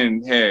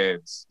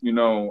skinheads,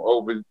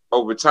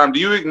 over time. Do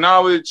you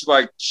acknowledge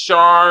like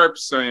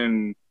sharps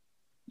and,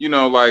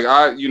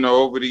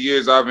 over the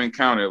years I've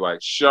encountered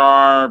like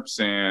sharps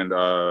and,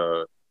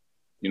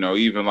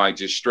 even like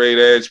just straight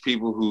edge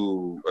people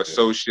who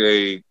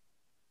associate,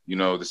 the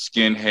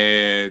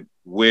skinhead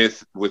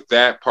with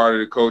that part of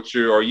the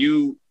culture. Are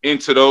you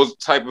into those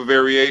type of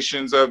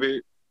variations of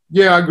it?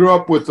 Yeah, I grew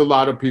up with a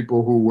lot of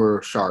people who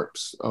were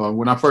sharps.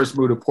 When I first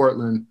moved to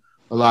Portland,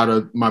 a lot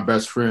of my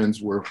best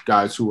friends were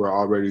guys who were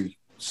already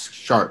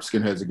sharp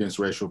skinheads against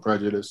racial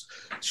prejudice.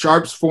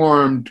 Sharps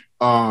formed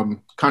kind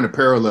of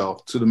parallel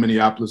to the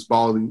Minneapolis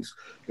Baldies.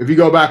 If you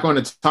go back on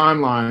the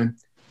timeline,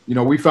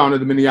 we founded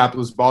the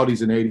Minneapolis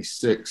Baldies in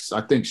 '86. I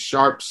think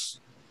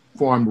Sharps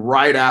formed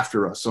right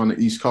after us on the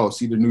East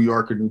Coast. Either New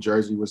York or New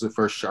Jersey was the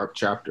first Sharp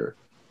chapter.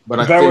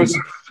 But that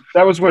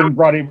was when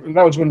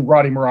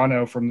Roddy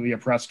Morano from The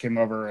Oppressed came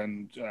over,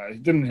 and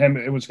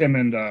it was him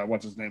and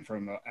what's his name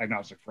from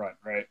Agnostic Front,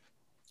 right?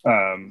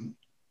 One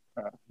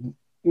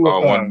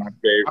of my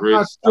favorites. I'm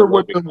not sure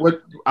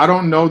what I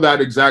don't know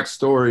that exact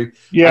story.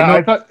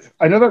 Yeah,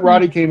 I know that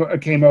Roddy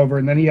came over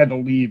and then he had to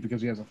leave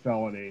because he has a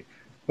felony.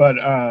 But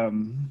I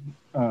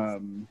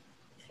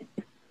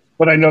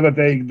know that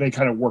they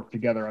kind of worked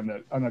together on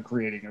the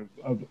creating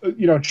of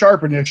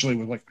Sharp initially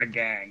was like a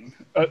gang,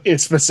 a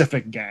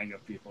specific gang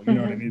of people. You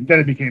know what I mean? Then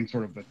it became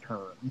sort of the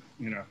term.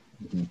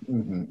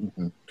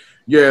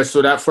 Yeah.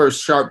 So that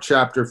first Sharp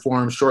chapter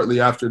formed shortly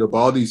after the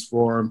Baldies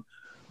formed.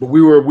 But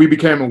we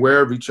became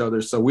aware of each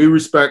other. So we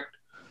respect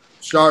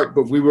Sharp,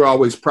 but we were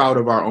always proud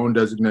of our own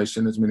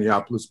designation as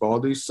Minneapolis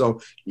Baldies.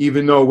 So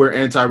even though we're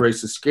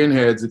anti-racist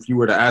skinheads, if you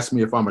were to ask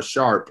me if I'm a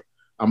Sharp,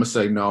 I'm going to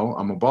say no,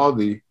 I'm a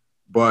Baldy,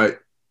 but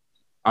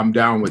I'm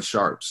down with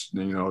Sharps.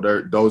 Those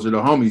are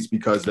the homies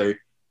because they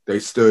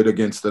stood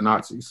against the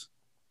Nazis.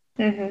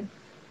 Mm-hmm.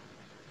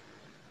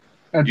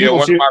 Yeah,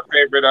 one of my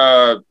favorite,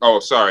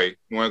 sorry.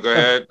 You want to go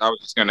ahead? I was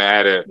just going to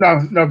add it.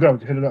 No, go,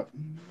 hit it up.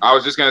 I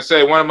was just going to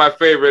say, one of my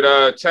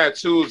favorite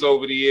tattoos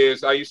over the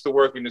years, I used to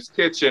work in this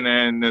kitchen,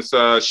 and this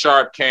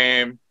Sharp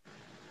came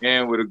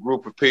in with a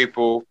group of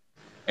people.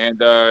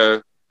 And,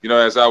 as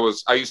I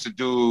used to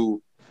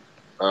do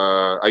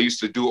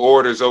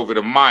orders over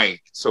the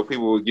mic. So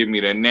people would give me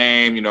their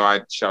name,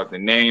 I'd shout the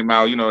name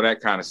out,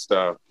 that kind of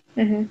stuff.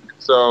 Mm-hmm.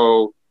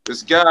 So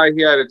this guy,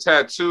 he had a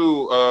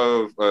tattoo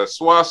of a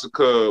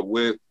swastika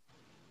with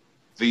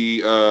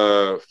the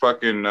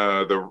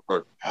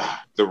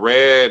the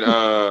red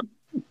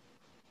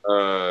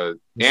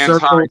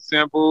anti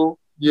symbol.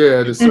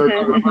 Yeah, the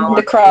circle. Mm-hmm.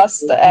 The cross,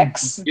 the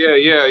X.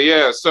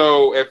 Yeah.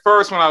 So at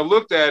first when I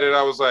looked at it,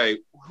 I was like,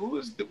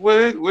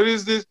 what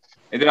is this?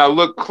 And then I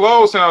looked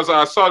close and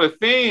I saw the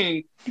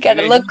thing. You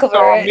gotta look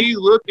over it. Me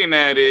looking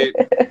at it.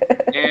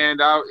 And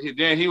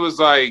then he was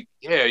like,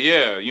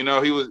 yeah.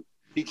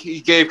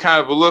 He gave kind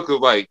of a look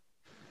of like,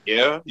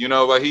 yeah,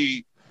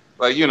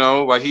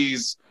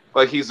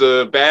 like he's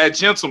a bad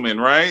gentleman,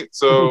 right?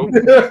 So, so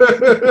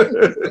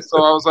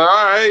I was like,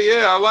 all right,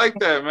 yeah, I like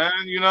that, man,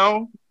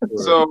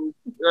 So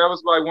that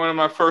was like one of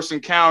my first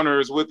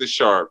encounters with the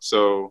Sharp.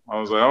 So I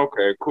was like,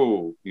 okay,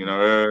 cool,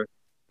 Yeah.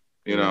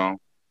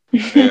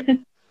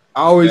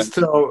 I always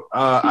tell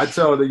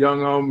the young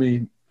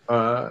homie,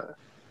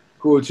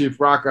 Cool Chief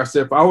Rock, I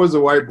said, if I was a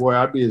white boy,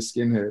 I'd be a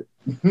skinhead.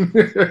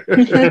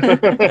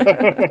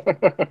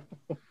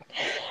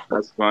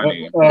 That's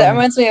funny. That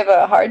reminds me of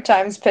a Hard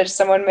Times pitch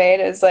someone made.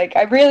 It's like,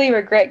 I really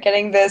regret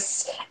getting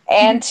this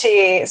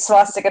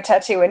anti-swastika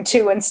tattoo in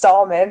 2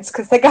 installments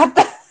because they got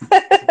the...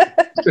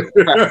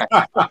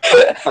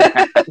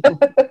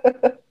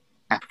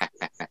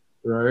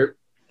 Right.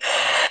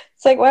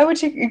 It's like, why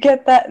would you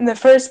get that in the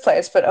first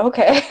place? But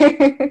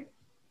okay.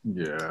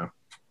 Yeah.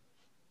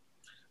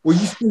 Well,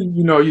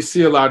 you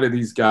see a lot of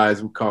these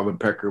guys, we call them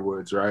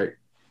Peckerwoods, right?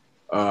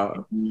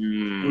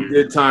 Who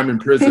did time in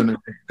prison and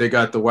they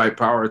got the white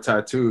power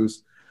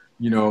tattoos,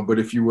 but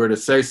if you were to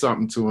say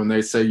something to them,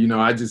 they say,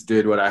 I just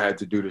did what I had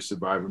to do to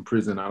survive in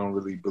prison. I don't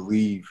really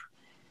believe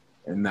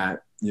in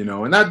that,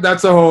 and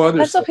that's a whole other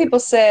That's story. What people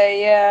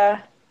say,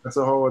 yeah. That's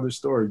a whole other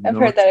story. I've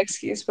heard that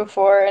excuse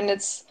before, and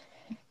it's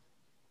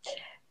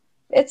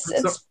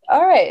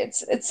all right.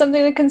 It's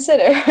something to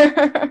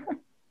consider.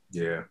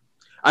 Yeah.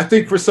 I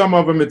think for some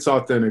of them it's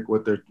authentic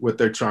what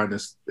they're trying to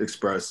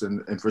express,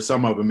 and for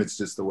some of them it's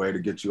just a way to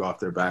get you off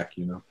their back,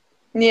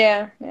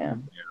 Yeah.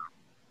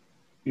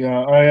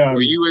 Yeah,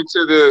 Were you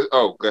into the?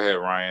 Oh, go ahead,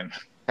 Ryan.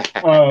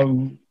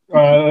 And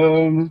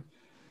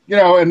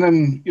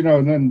then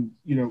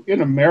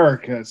in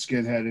America,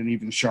 skinhead and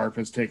even sharp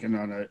has taken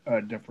on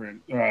a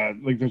different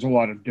like. There's a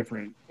lot of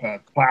different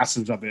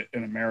classes of it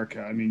in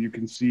America. I mean, you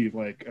can see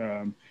like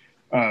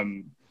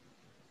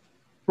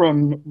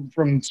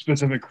from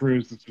specific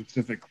crews to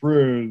specific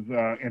crews,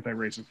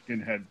 anti-racist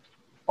skinhead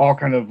all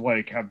kind of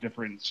like have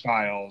different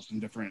styles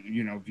and different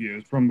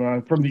views from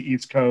the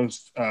East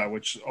Coast,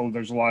 which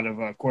there's a lot of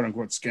quote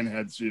unquote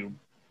skinheads who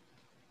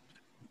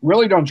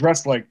really don't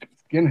dress like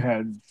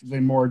skinheads. They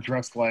more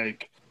dress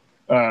like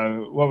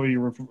what we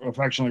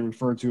affectionately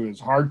refer to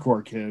as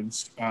hardcore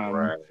kids.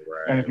 Right.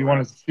 And if you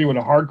want to see what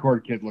a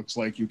hardcore kid looks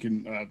like, you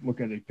can look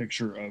at a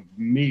picture of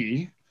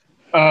me.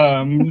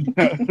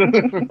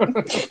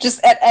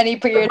 Just at any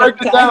period Break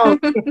of it time.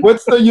 down.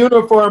 What's the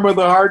uniform of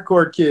the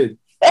hardcore kid?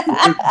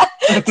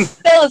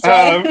 Tell us,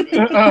 Ryan.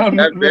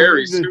 That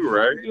varies too,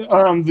 right?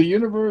 The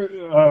universe.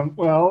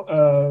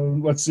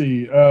 Let's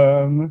see.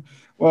 That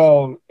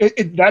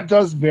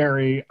does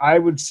vary. I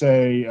would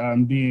say,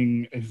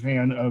 being a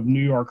fan of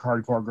New York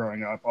hardcore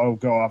growing up, I'll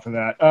go off of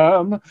that.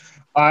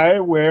 I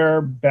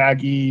wear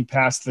baggy,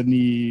 past the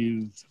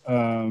knees.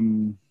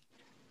 Cargo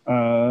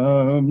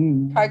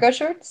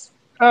shorts?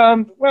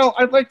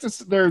 I'd like to.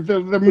 They're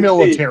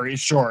military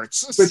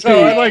shorts, so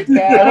I like to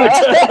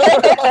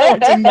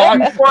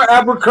not. Before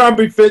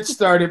Abercrombie Fitch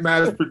started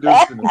mass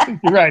producing them.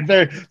 Right,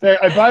 I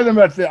buy them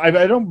at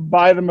I don't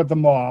buy them at the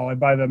mall. I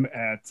buy them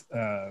at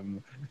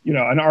an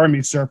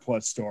army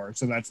surplus store,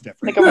 so that's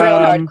different. Like a real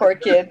hardcore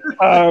kid.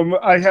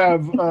 I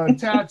have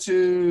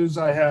tattoos.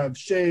 I have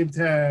shaved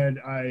head.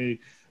 I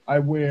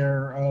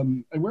wear a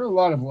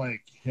lot of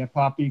like hip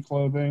hoppy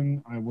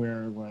clothing. I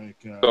wear like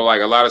So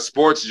like a lot of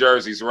sports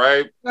jerseys,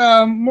 right?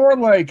 more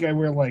like I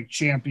wear like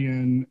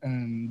Champion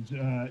and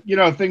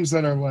things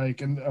that are like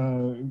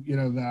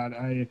that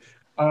I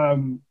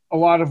a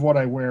lot of what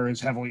I wear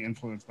is heavily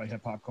influenced by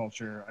hip hop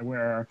culture. I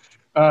wear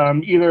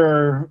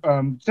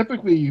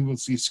typically you will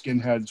see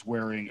skinheads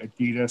wearing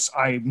Adidas.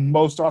 I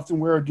most often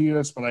wear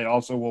Adidas, but I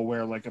also will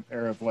wear like a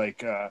pair of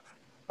like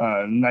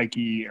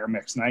Nike Air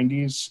Max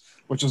 90s,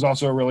 which is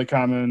also really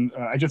common.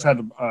 I just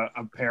had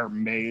a pair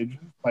made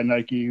by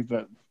Nike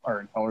that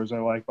are in colors I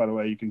like. By the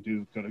way, you can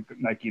go to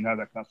Nike and have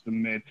that custom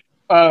made.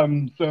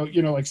 So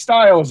like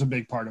style is a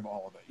big part of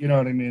all of it. You know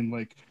what I mean?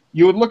 Like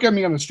you would look at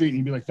me on the street and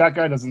you'd be like, that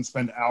guy doesn't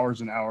spend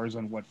hours and hours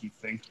on what he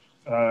thinks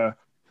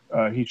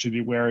he should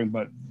be wearing.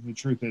 But the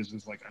truth is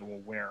like I will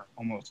wear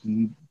almost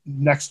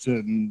next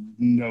to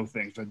no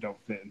things that don't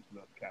fit into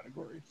those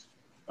categories.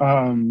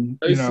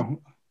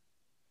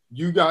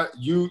 You got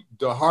the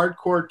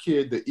hardcore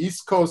kid, the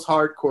East Coast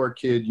hardcore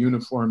kid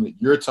uniform that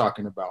you're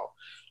talking about,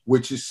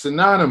 which is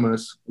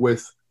synonymous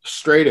with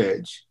straight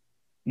edge.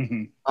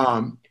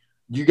 Mm-hmm.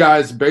 You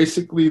guys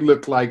basically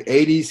look like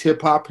 80s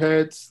hip hop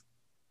heads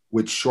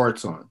with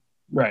shorts on.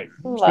 Right.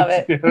 Love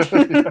it.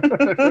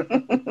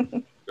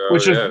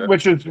 Which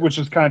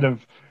is kind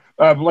of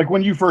like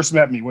when you first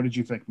met me. What did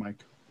you think,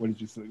 Mike? What did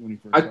you think when you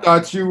first? I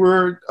thought you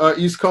were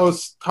East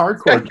Coast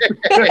hardcore.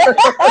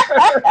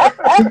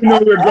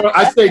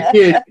 I say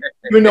kid,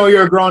 even though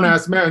you're a grown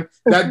ass man.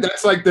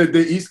 That's like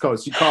the East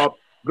Coast. You call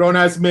grown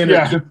ass men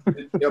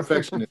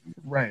affectionate.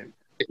 Right.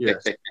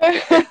 Yes.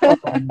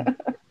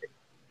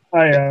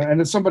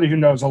 And as somebody who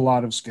knows a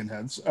lot of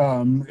skinheads,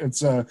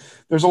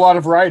 there's a lot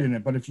of variety in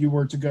it. But if you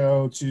were to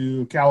go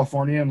to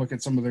California and look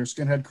at some of their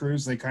skinhead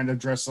crews, they kind of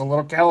dress a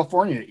little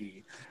California-y.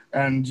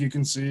 And you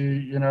can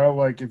see,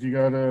 like if you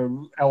go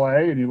to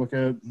LA and you look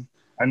at,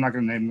 I'm not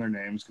going to name their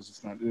names because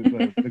it's not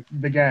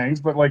the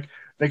gangs, but like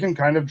they can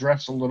kind of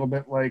dress a little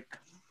bit like,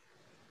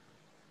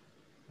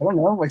 I don't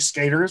know, like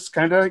skaters,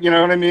 kind of, you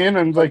know what I mean?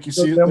 And like you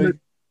see,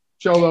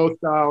 Cholo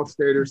style,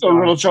 skater style.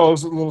 Little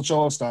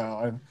cholo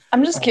style.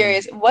 I'm just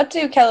curious, what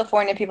do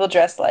California people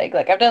dress like?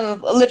 Like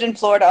I've lived in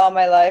Florida all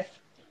my life.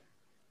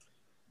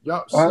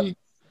 Yup. A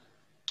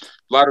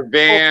lot of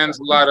Vans,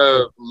 a lot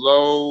of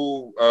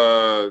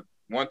low.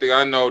 One thing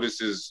I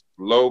noticed is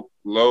low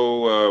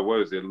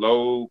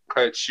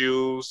cut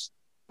shoes.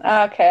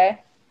 Okay.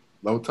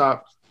 Low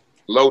top.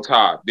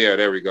 Yeah,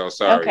 there we go.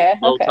 Sorry. Okay.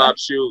 Low top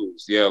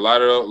shoes. Yeah, a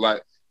lot of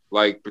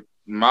like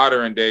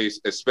modern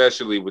days,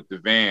 especially with the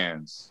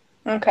Vans.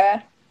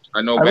 Okay.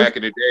 I know back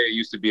in the day, it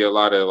used to be a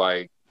lot of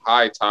like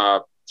high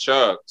top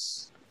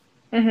Chucks,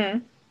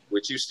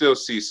 which you still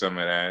see some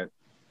of that.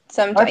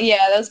 Sometimes,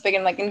 that was big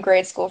in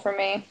grade school for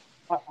me.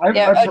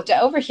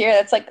 Over here,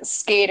 that's like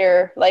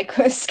skater. Like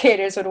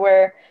skaters would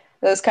wear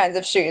those kinds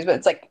of shoes, but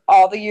it's like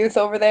all the youth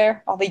over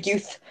there, all the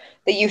youths.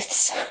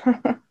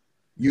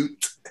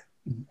 Youth.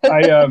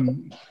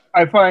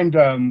 I find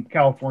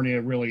California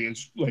really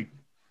is like.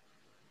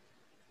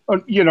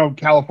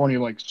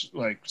 California, like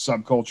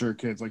subculture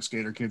kids, like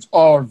skater kids,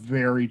 all are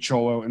very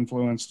cholo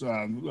influenced.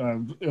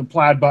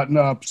 Plaid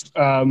button-ups,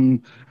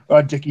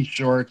 Dickie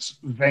shorts,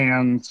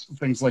 Vans,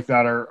 things like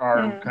that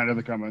are kind of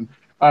the common.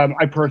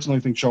 I personally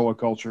think cholo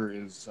culture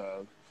is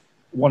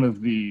one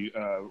of the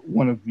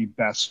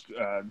best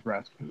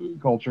dressed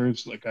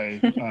cultures. Like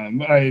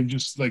I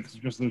just like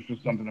there's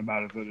just something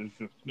about it that is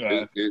just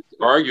it's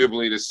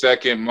arguably the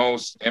second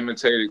most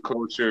imitated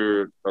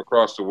culture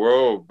across the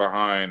world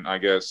behind, I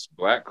guess,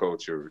 Black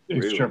culture.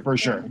 Really. For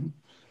sure.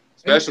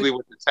 Especially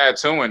with the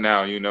tattooing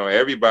now, you know,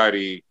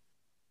 everybody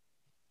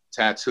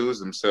tattoos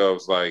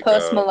themselves like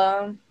Post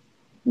Malone.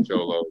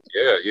 Cholo.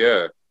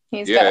 Yeah.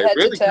 He's got head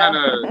really to toe. kind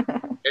of,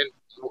 and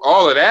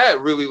all of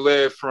that really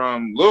led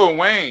from Lil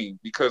Wayne,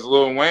 because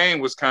Lil Wayne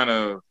was kind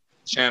of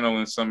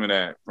channeling some of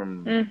that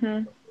from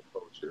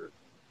culture.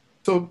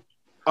 So,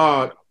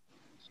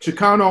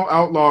 Chicano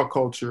outlaw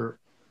culture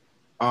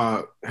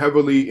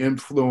heavily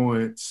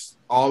influenced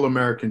all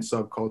American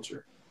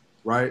subculture,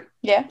 right?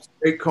 Yeah.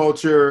 State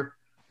culture,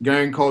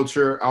 gang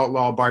culture,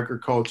 outlaw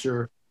biker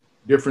culture,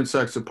 different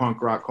sects of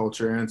punk rock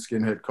culture and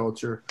skinhead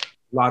culture.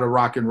 A lot of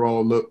rock and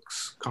roll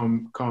looks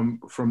come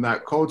from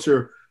that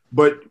culture.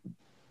 But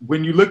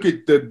when you look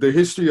at the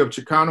history of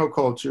Chicano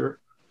culture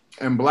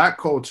and Black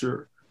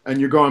culture, and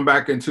you're going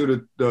back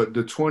into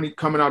the 20,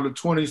 coming out of the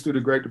 20s through the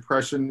Great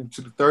Depression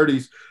into the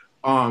 30s,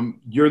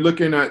 you're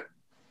looking at,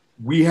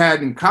 we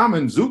had in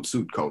common Zoot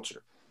Suit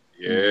culture.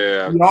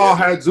 Yeah. We all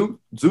had Zoot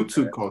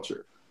Suit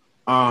culture.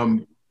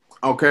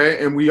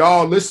 Okay, and we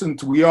all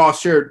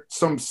shared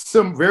some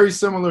very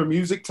similar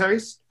music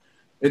taste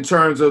in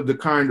terms of the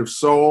kind of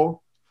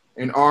soul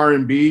and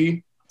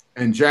R&B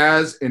and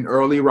jazz and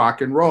early rock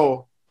and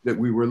roll that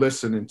we were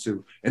listening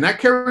to. And that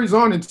carries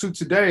on into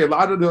today. A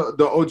lot of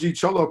the OG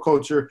Cholo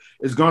culture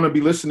is going to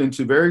be listening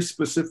to very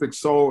specific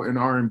soul and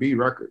R&B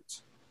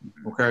records,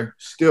 okay?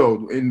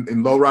 Still in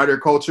lowrider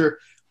culture.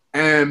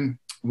 And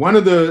one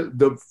of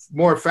the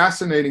more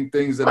fascinating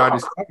things that I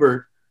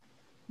discovered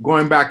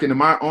going back into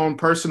my own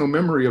personal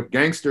memory of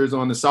gangsters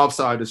on the south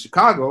side of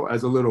Chicago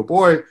as a little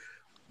boy,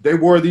 they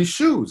wore these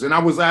shoes. And I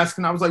was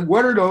like,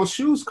 what are those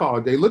shoes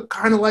called? They look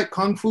kind of like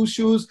Kung Fu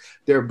shoes.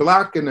 They're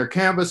black and they're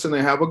canvas and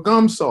they have a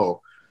gum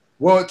sole.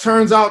 Well, it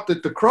turns out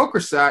that the Croker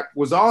sack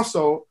was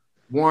also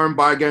worn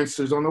by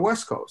gangsters on the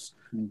West Coast.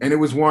 And it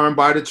was worn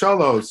by the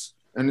Cholos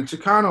and the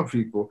Chicano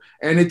people.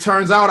 And it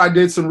turns out I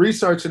did some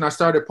research and I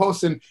started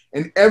posting,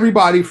 and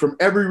everybody from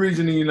every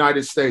region in the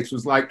United States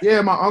was like,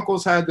 yeah, my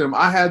uncles had them,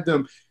 I had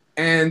them.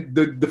 And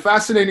the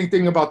fascinating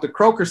thing about the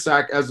Croker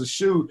sack as a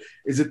shoe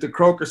is that the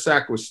Croker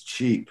sack was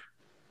cheap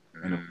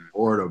and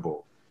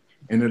affordable.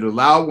 And it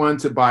allowed one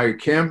to buy a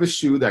canvas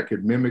shoe that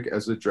could mimic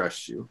as a dress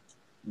shoe.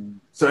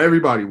 So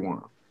everybody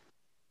won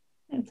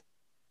them.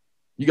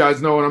 You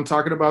guys know what I'm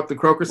talking about, the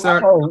Croker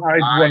sack? Oh, I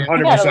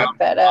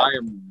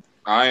 100%.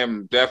 I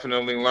am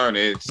definitely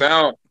learning.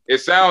 It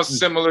sounds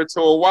similar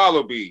to a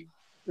wallaby.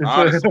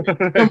 Honestly.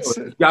 It's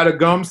got a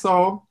gum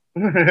sole.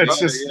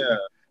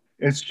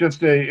 It's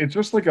just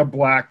like a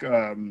black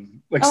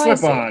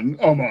slip-on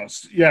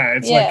almost. Yeah,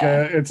 it's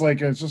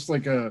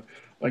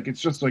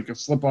just like a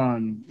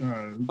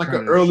slip-on. Like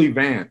an early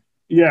Van.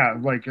 Yeah,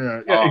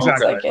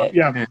 exactly. Like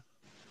yeah.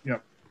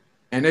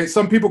 And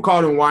some people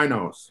call them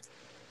winos.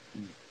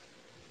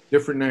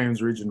 Different names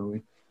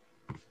regionally.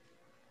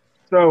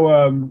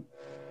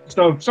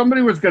 So if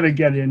somebody was going to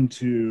get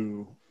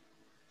into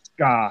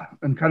ska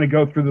and kind of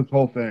go through this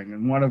whole thing,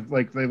 and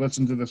they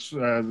listen to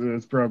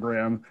this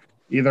program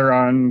either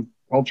on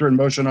Culture in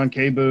Motion on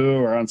KBOO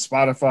or on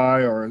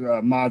Spotify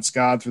or Mod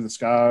Ska through the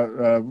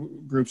ska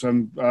groups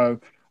I'm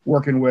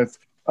working with,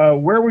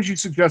 where would you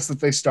suggest that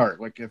they start?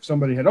 Like if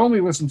somebody had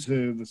only listened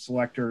to the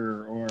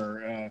Selector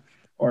or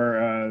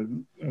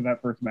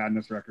that First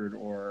Madness record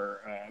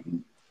or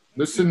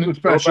listen to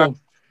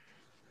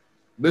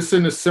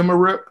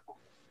Cimarip.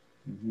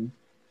 Mm-hmm.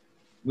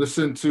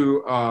 Listen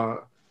to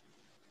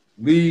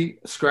Lee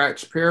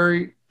Scratch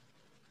Perry.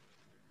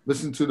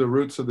 Listen to the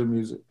roots of the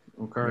music.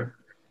 Okay,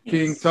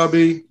 King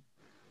Tubby.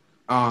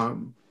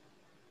 Then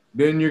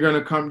you're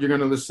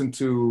gonna listen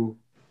to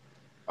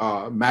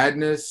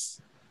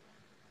Madness.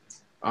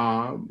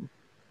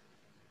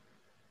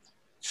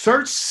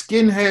 Search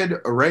Skinhead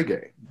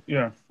Reggae.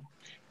 Yeah.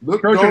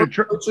 Look,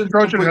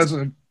 Trojan has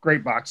a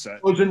great box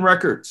set. Trojan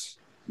Records.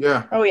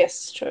 Yeah. Oh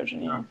yes,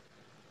 Trojan. Yeah.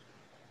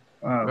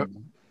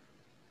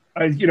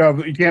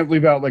 You can't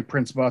leave out like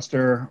Prince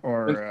Buster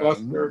or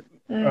or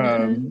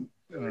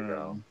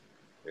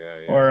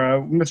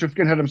Mr.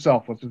 Skinhead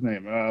himself. What's his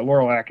name?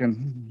 Laurel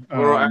Akin.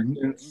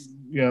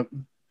 Yeah.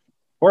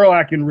 Laurel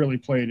Akin really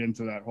played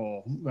into that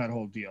whole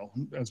deal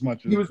as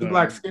much as he was the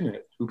black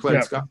skinhead who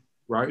played ska,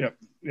 right?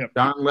 Yep.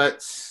 Don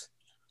Letts.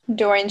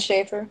 Dorian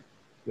Schaefer.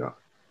 Yeah.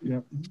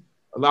 Yep.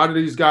 A lot of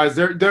these guys,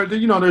 they're there's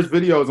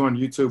videos on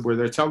YouTube where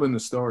they're telling the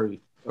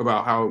story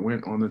about how it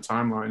went on the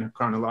timeline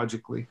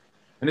chronologically.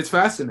 And it's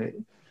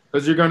fascinating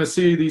because you're going to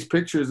see these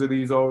pictures of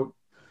these old,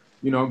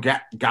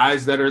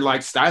 guys that are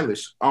like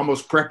stylish,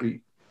 almost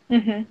preppy.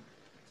 Mm-hmm.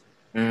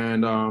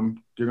 And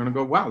you're going to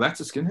go, wow, that's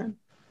a skinhead.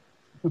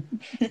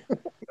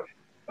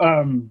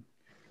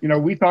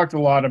 We talked a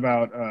lot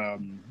about,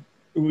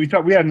 we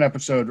had an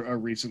episode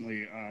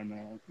recently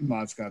on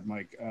Mod Scott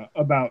Mike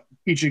about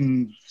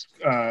teaching.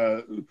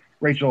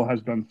 Rachel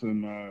has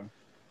done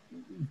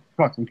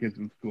taught some kids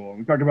in school.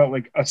 We talked about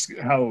like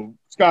how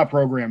ska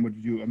program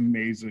would do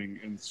amazing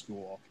in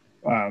school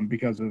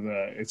because of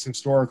its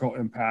historical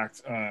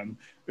impact.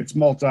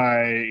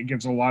 It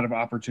gives a lot of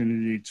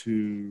opportunity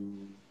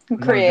to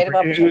creative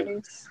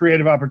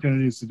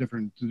opportunities to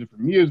different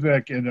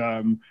music,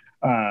 and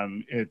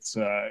it's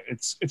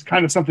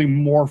kind of something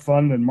more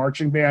fun than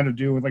marching band to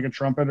do with like a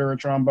trumpet or a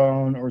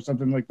trombone or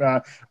something like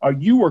that.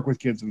 You work with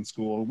kids in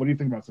school. What do you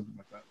think about something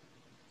like that?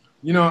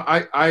 You know,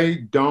 I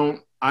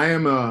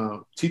am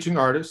a teaching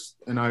artist,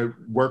 and I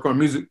work on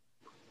music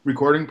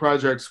recording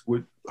projects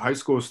with high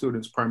school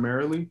students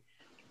primarily.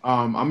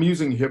 I'm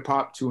using hip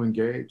hop to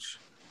engage,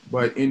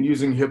 but in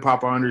using hip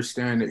hop, I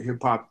understand that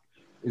hip hop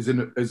is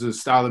a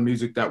style of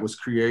music that was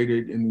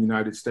created in the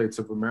United States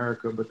of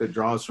America, but that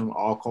draws from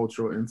all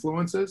cultural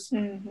influences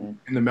in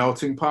the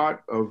melting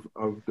pot of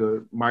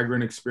the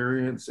migrant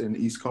experience in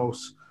East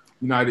Coast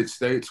United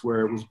States,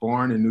 where it was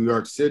born in New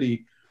York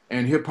City.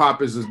 And hip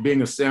hop is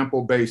being a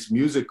sample-based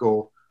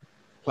musical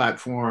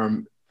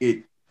platform.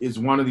 It is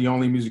one of the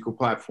only musical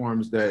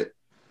platforms that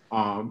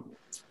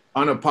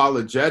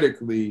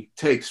unapologetically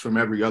takes from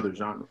every other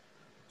genre.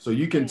 So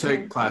you can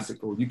take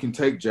classical, you can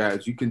take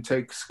jazz, you can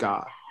take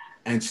ska,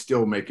 and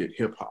still make it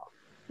hip hop.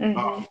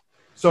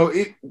 So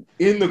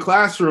in the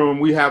classroom,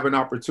 we have an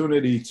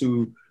opportunity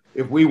to,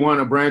 if we want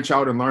to branch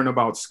out and learn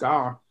about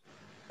ska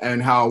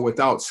and how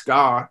without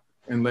ska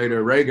and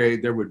later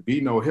reggae, there would be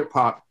no hip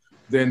hop,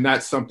 then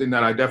that's something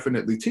that I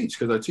definitely teach,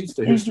 because I teach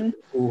the history of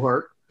Kool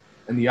Herc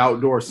and the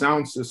outdoor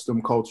sound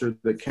system culture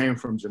that came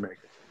from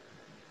Jamaica,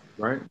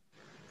 right?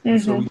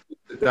 So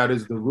that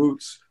is the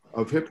roots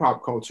of hip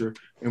hop culture.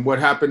 And what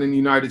happened in the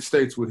United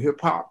States with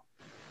hip hop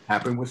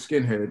happened with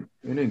skinhead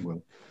in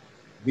England.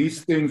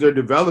 These things are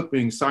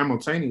developing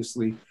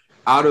simultaneously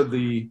out of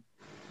the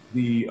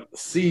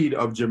seed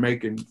of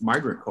Jamaican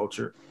migrant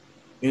culture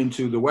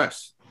into the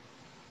West.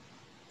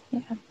 Yeah.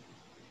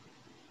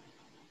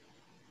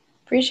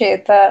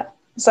 Appreciate that.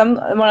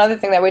 One other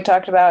thing that we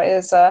talked about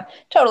is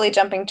totally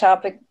jumping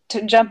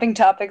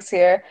topics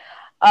here.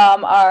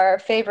 Our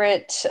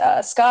favorite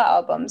ska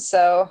albums.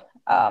 So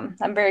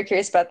I'm very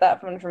curious about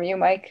that from you,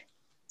 Mike.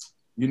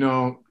 You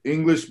know,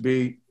 English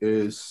Beat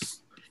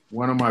is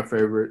one of my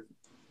favorite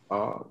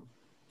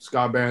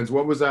ska bands.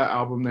 What was that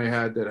album they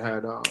had that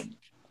had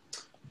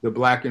the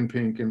black and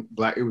pink and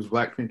black? It was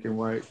black, pink, and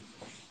white,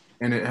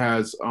 and it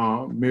has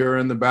Mirror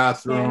in the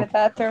Bathroom. Mirror in the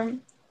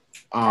Bathroom.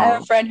 I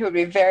have a friend who would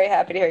be very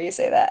happy to hear you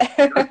say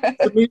that.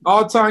 To me,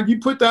 all time, you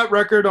put that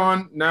record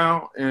on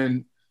now,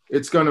 and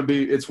it's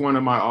one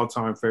of my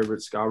all-time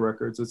favorite ska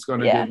records. It's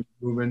gonna get me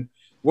moving.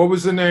 What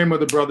was the name of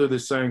the brother that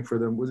sang for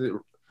them? Was it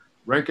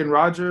Rankin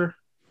Roger?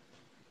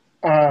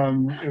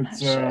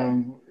 It's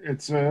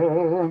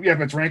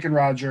Rankin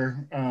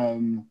Roger.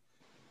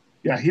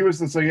 He was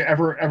the singer.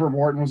 Ever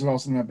Morton was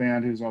also in that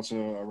band. He was also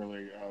a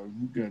really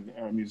good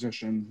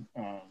musician.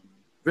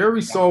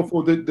 Very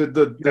soulful.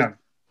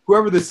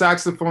 Whoever the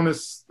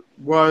saxophonist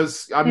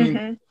was, I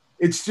mean,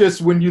 it's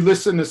just when you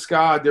listen to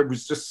ska, there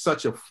was just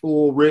such a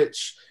full,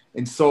 rich,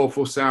 and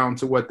soulful sound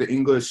to what the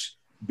English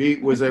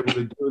Beat was able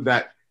to do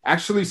that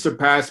actually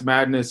surpassed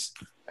Madness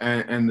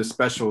and the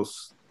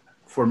Specials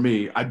for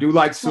me. I do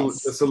like the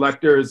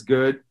Selector is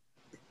good.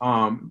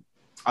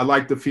 I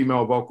like the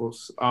female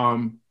vocals.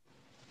 The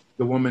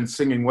woman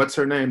singing, what's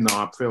her name? No,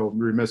 I feel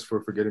remiss for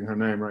forgetting her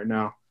name right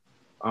now.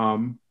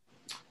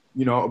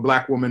 You know, a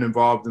black woman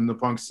involved in the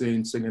punk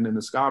scene singing in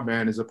the ska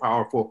band is a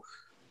powerful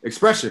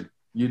expression,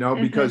 you know,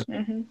 because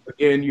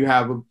again, you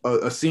have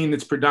a scene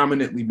that's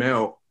predominantly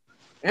male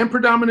and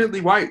predominantly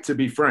white, to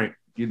be frank,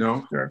 you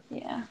know? Sure.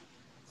 Yeah.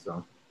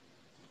 So.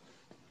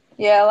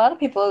 Yeah, a lot of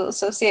people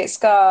associate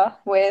ska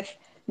with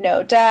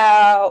No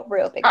Doubt,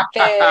 Real Big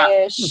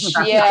Fish,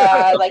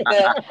 like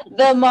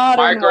the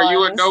modern Mike, are you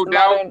a ones, No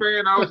Doubt fan?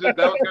 That was gonna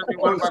be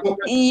one of my questions.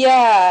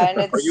 Yeah, and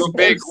are you a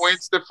big Gwen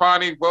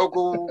Stefani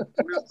vocal?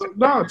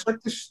 No,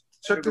 check this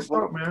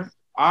out, man.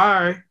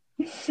 I,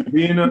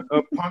 being a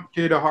punk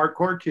kid, a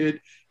hardcore kid,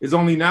 is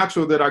only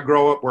natural that I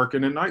grow up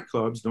working in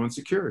nightclubs doing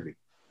security.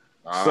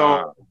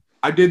 So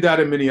I did that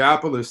in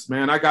Minneapolis,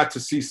 man. I got to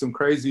see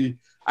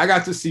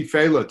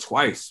Fela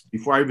twice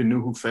before I even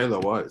knew who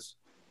Fela was.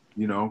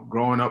 You know,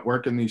 growing up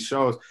working these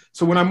shows.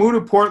 So when I moved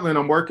to Portland,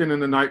 I'm working in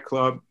the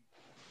nightclub,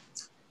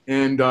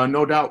 and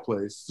No Doubt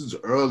plays. This is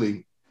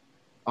early.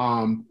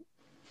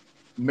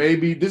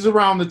 Maybe this is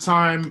around the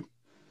time.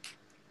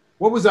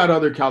 What was that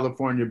other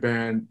California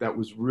band that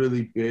was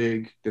really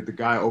big that the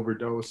guy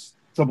overdosed?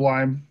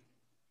 Sublime.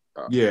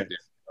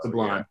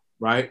 Sublime.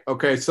 Right.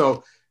 Okay.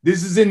 So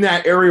this is in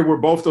that area where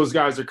both those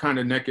guys are kind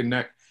of neck and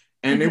neck,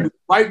 and it was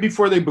right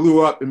before they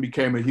blew up and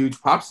became a huge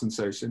pop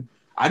sensation.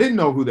 I didn't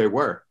know who they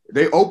were.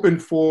 They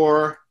opened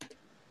for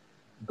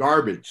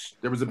Garbage.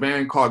 There was a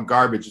band called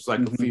Garbage. It's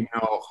like a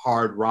female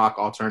hard rock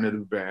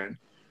alternative band.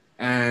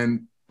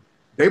 And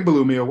they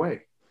blew me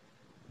away.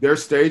 Their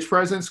stage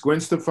presence, Gwen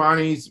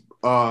Stefani's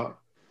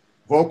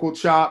vocal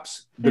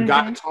chops, the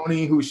guy,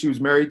 Tony, who she was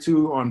married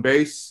to on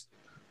bass,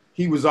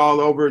 he was all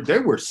over. They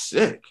were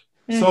sick.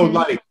 So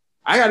like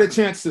I got a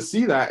chance to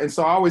see that. And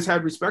so I always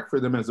had respect for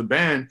them as a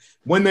band.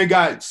 When they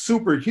got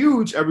super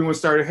huge, everyone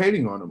started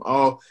hating on them.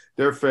 Oh,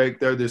 they're fake,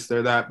 they're this,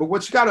 they're that. But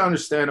what you got to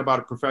understand about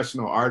a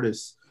professional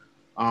artist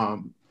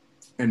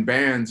and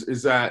bands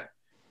is that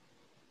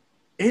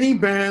any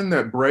band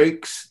that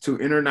breaks to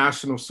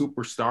international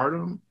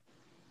superstardom,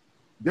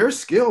 they're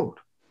skilled.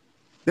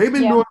 They've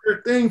been doing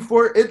their thing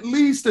for at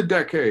least a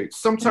decade,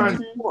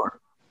 sometimes more.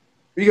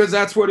 Because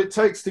that's what it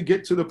takes to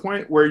get to the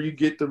point where you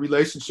get the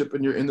relationship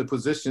and you're in the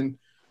position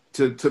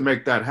to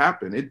make that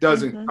happen. It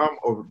doesn't come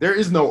over. There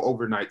is no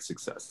overnight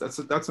success.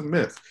 That's a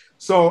myth.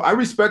 So I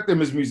respect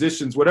them as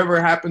musicians.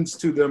 Whatever happens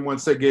to them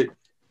once they get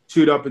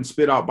chewed up and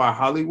spit out by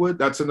Hollywood,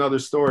 that's another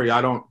story.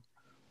 I don't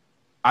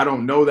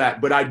know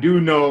that, but I do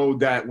know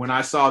that when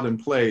I saw them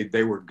play,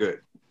 they were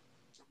good.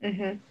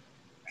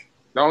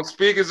 Don't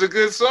Speak is a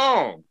good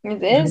song.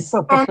 It is.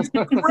 It's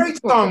great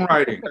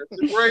songwriting.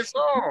 It's a great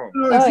song.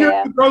 If you're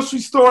at the grocery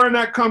store and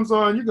that comes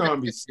on, you're going to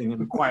be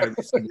singing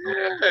quietly.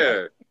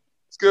 Yeah.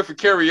 It's good for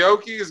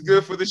karaoke. It's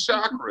good for the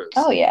chakras.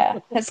 Oh, yeah.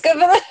 It's good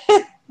for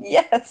the...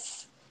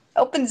 Yes.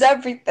 Opens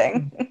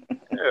everything.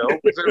 Yeah,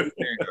 opens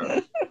everything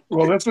up.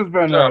 Well, this has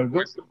been... No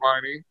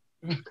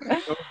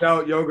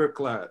doubt yoga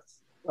class.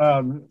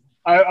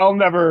 I'll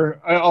never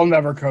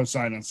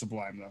co-sign on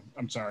Sublime though.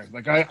 I'm sorry,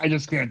 like I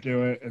just can't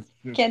do it.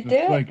 Can't do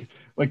it.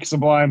 Like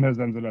Sublime has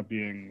ended up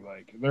being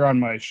like they're on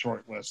my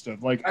short list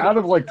of like out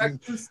of like.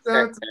 That's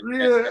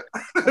real.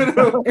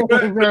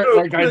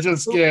 Like I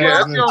just can't. Yeah,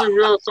 that's the only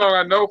real song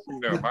I know from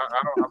them. I'm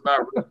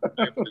not.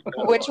 Really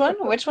Which one?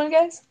 Which one,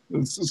 guys?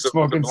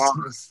 Smoking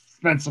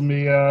Spencer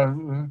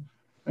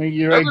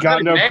you ain't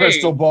got no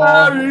crystal ball.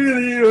 Oh,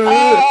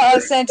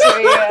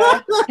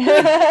 Santeria.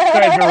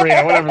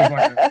 Santeria,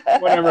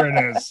 whatever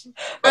it is.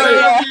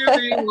 I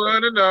really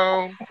want to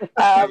know.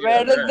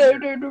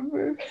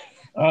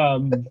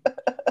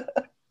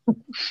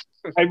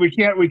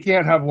 We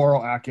can't have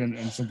Laurel Akin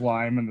and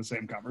Sublime in the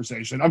same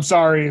conversation. I'm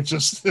sorry, it's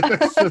just they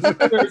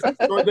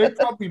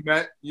probably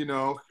met,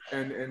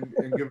 and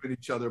given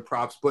each other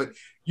props. But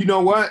you know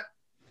what?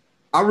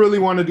 I really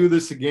want to do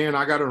this again.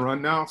 I got to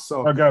run now.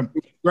 So okay.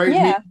 Great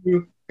meeting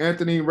you,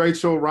 Anthony,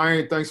 Rachel,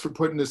 Ryan. Thanks for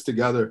putting this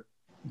together.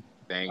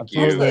 Thank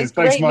you. It's Thanks,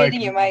 great Mike.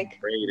 meeting you, Mike.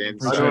 Great Appreciate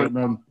insight. it,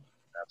 man.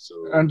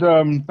 Absolutely. And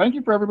thank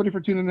you for everybody for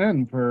tuning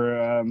in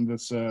for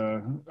this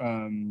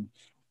kind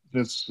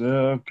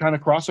of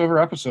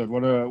crossover episode.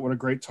 What a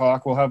great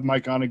talk. We'll have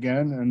Mike on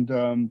again,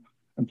 and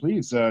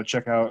please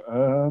check out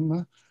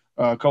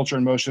Culture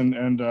in Motion,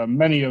 and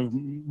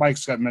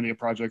Mike's got many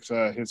projects.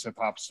 His hip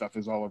hop stuff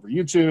is all over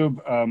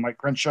YouTube. Mike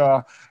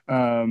Crenshaw,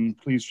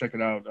 please check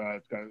it out.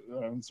 It's got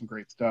some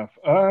great stuff.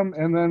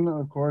 And then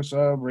of course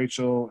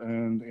Rachel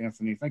and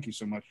Anthony, thank you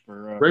so much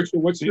for Rachel.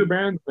 What's your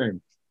band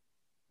name?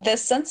 The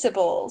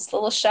Sensibles.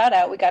 Little shout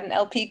out. We got an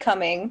LP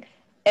coming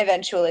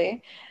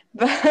eventually.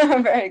 LP. What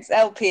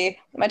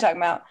am I talking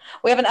about?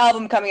 We have an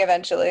album coming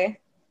eventually.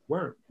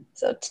 Where?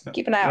 So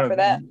keep an eye out for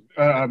that.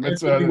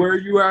 Where are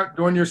you at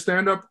doing your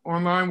stand-up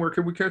online? Where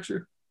can we catch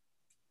you?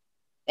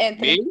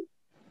 Anthony. Me?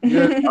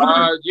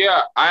 Yeah.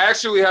 Yeah, I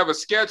actually have a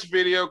sketch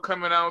video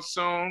coming out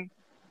soon,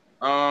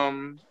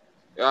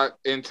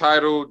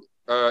 entitled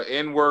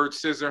N-Word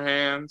Scissor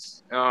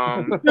Hands.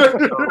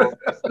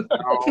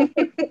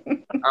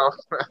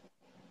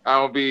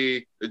 I'll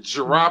be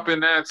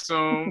dropping that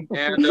soon.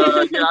 And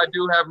yeah, I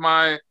do have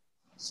my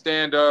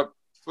stand-up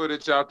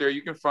footage out there.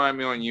 You can find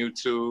me on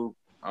YouTube.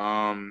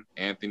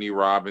 Anthony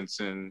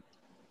Robinson,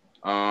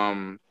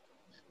 and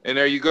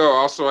there you go.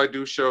 Also, I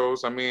do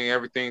shows. I mean,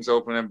 everything's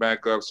opening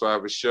back up, so I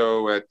have a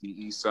show at the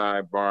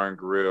Eastside Bar and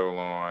Grill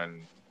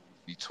on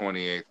the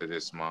 28th of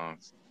this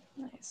month.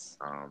 Nice.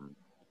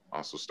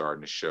 Also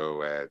starting a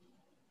show at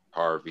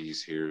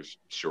Harvey's here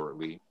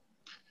shortly,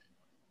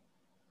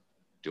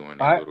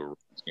 doing a little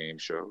game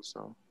show.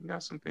 So we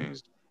got some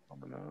things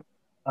coming up.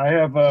 I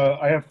have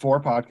 4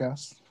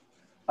 podcasts.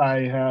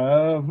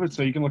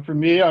 So you can look for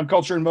me on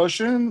Culture in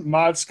Motion,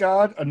 Mod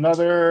Scott,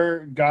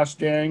 another gosh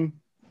dang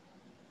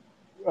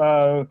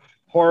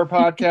horror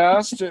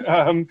podcast,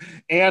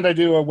 and I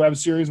do a web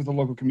series with a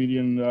local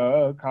comedian,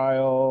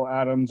 Kyle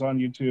Adams, on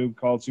YouTube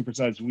called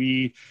Supersize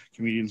We,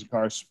 Comedians in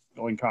Cars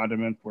Spilling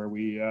Condiment, where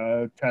we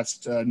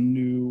test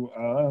new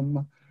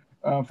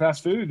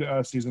fast food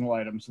seasonal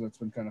items. So that's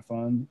been kind of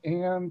fun.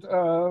 And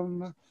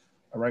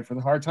I write for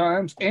the Hard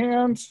Times,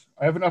 and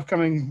I have an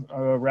upcoming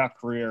rap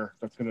career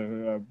that's going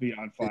to be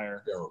on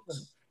fire.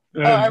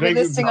 Are we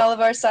listing all of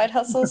our side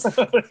hustles?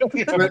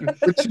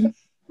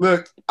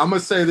 Look, I'm going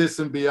to say this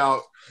and be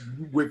out.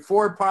 With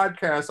 4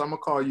 podcasts, I'm going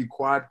to call you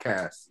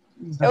Quadcast.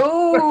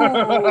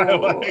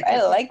 Oh,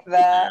 I like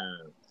that.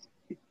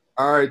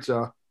 All right,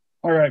 y'all.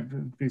 All right.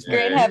 Peace.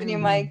 Great having you,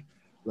 Mike.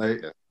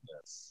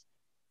 Yes.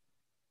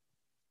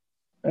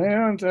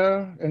 And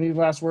any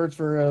last words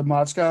for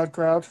Mod Scott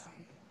crowd?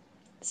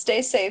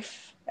 Stay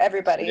safe,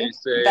 everybody. Stay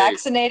safe.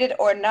 Vaccinated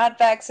or not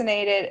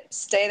vaccinated,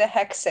 stay the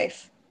heck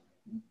safe.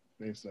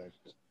 Stay safe.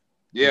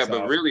 Yeah,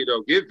 but really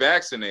though, get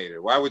vaccinated.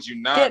 Why would you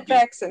not get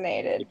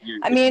vaccinated?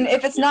 I mean,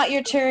 if it's not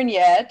your turn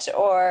yet,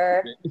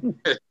 or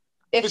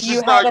if It's you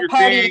just have not a your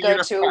party thing, to go you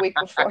know? to a week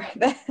before.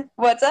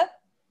 What's that?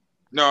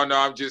 No,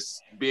 I'm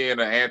just being an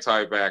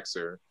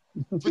anti-vaxxer.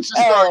 If it's just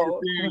not your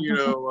Oh, thing, you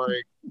know,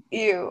 like,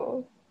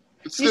 ew.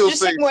 it's You still should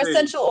just take more safe.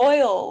 essential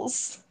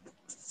oils.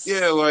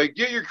 Yeah, like,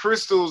 get your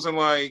crystals and,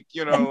 like,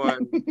 you know, like,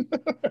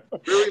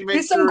 really make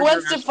Do some sure Gwen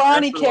your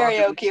Stefani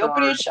astrological karaoke.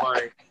 Open your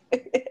chart, chakra.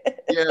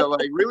 like, yeah,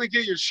 like, really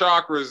get your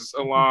chakras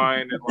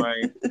aligned and,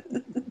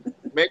 like,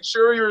 make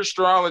sure your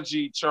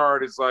astrology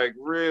chart is, like,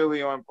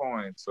 really on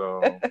point. So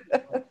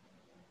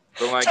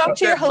like, Talk keep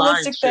to your that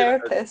science holistic shit.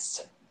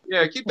 therapist.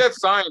 Yeah, keep that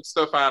science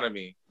stuff out of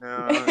me.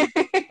 Tired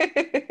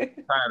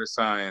of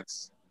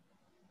science.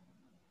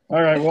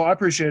 All right. Well, I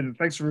appreciate it.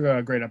 Thanks for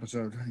a great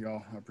episode,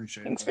 y'all. I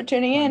appreciate it. Thanks for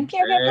tuning in. Pew,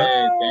 pew,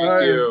 Hey, pew.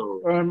 thank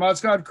you. Mod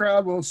Squad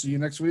crowd, we'll see you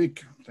next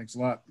week. Thanks a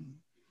lot.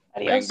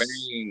 Bang, Adios.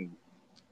 bang.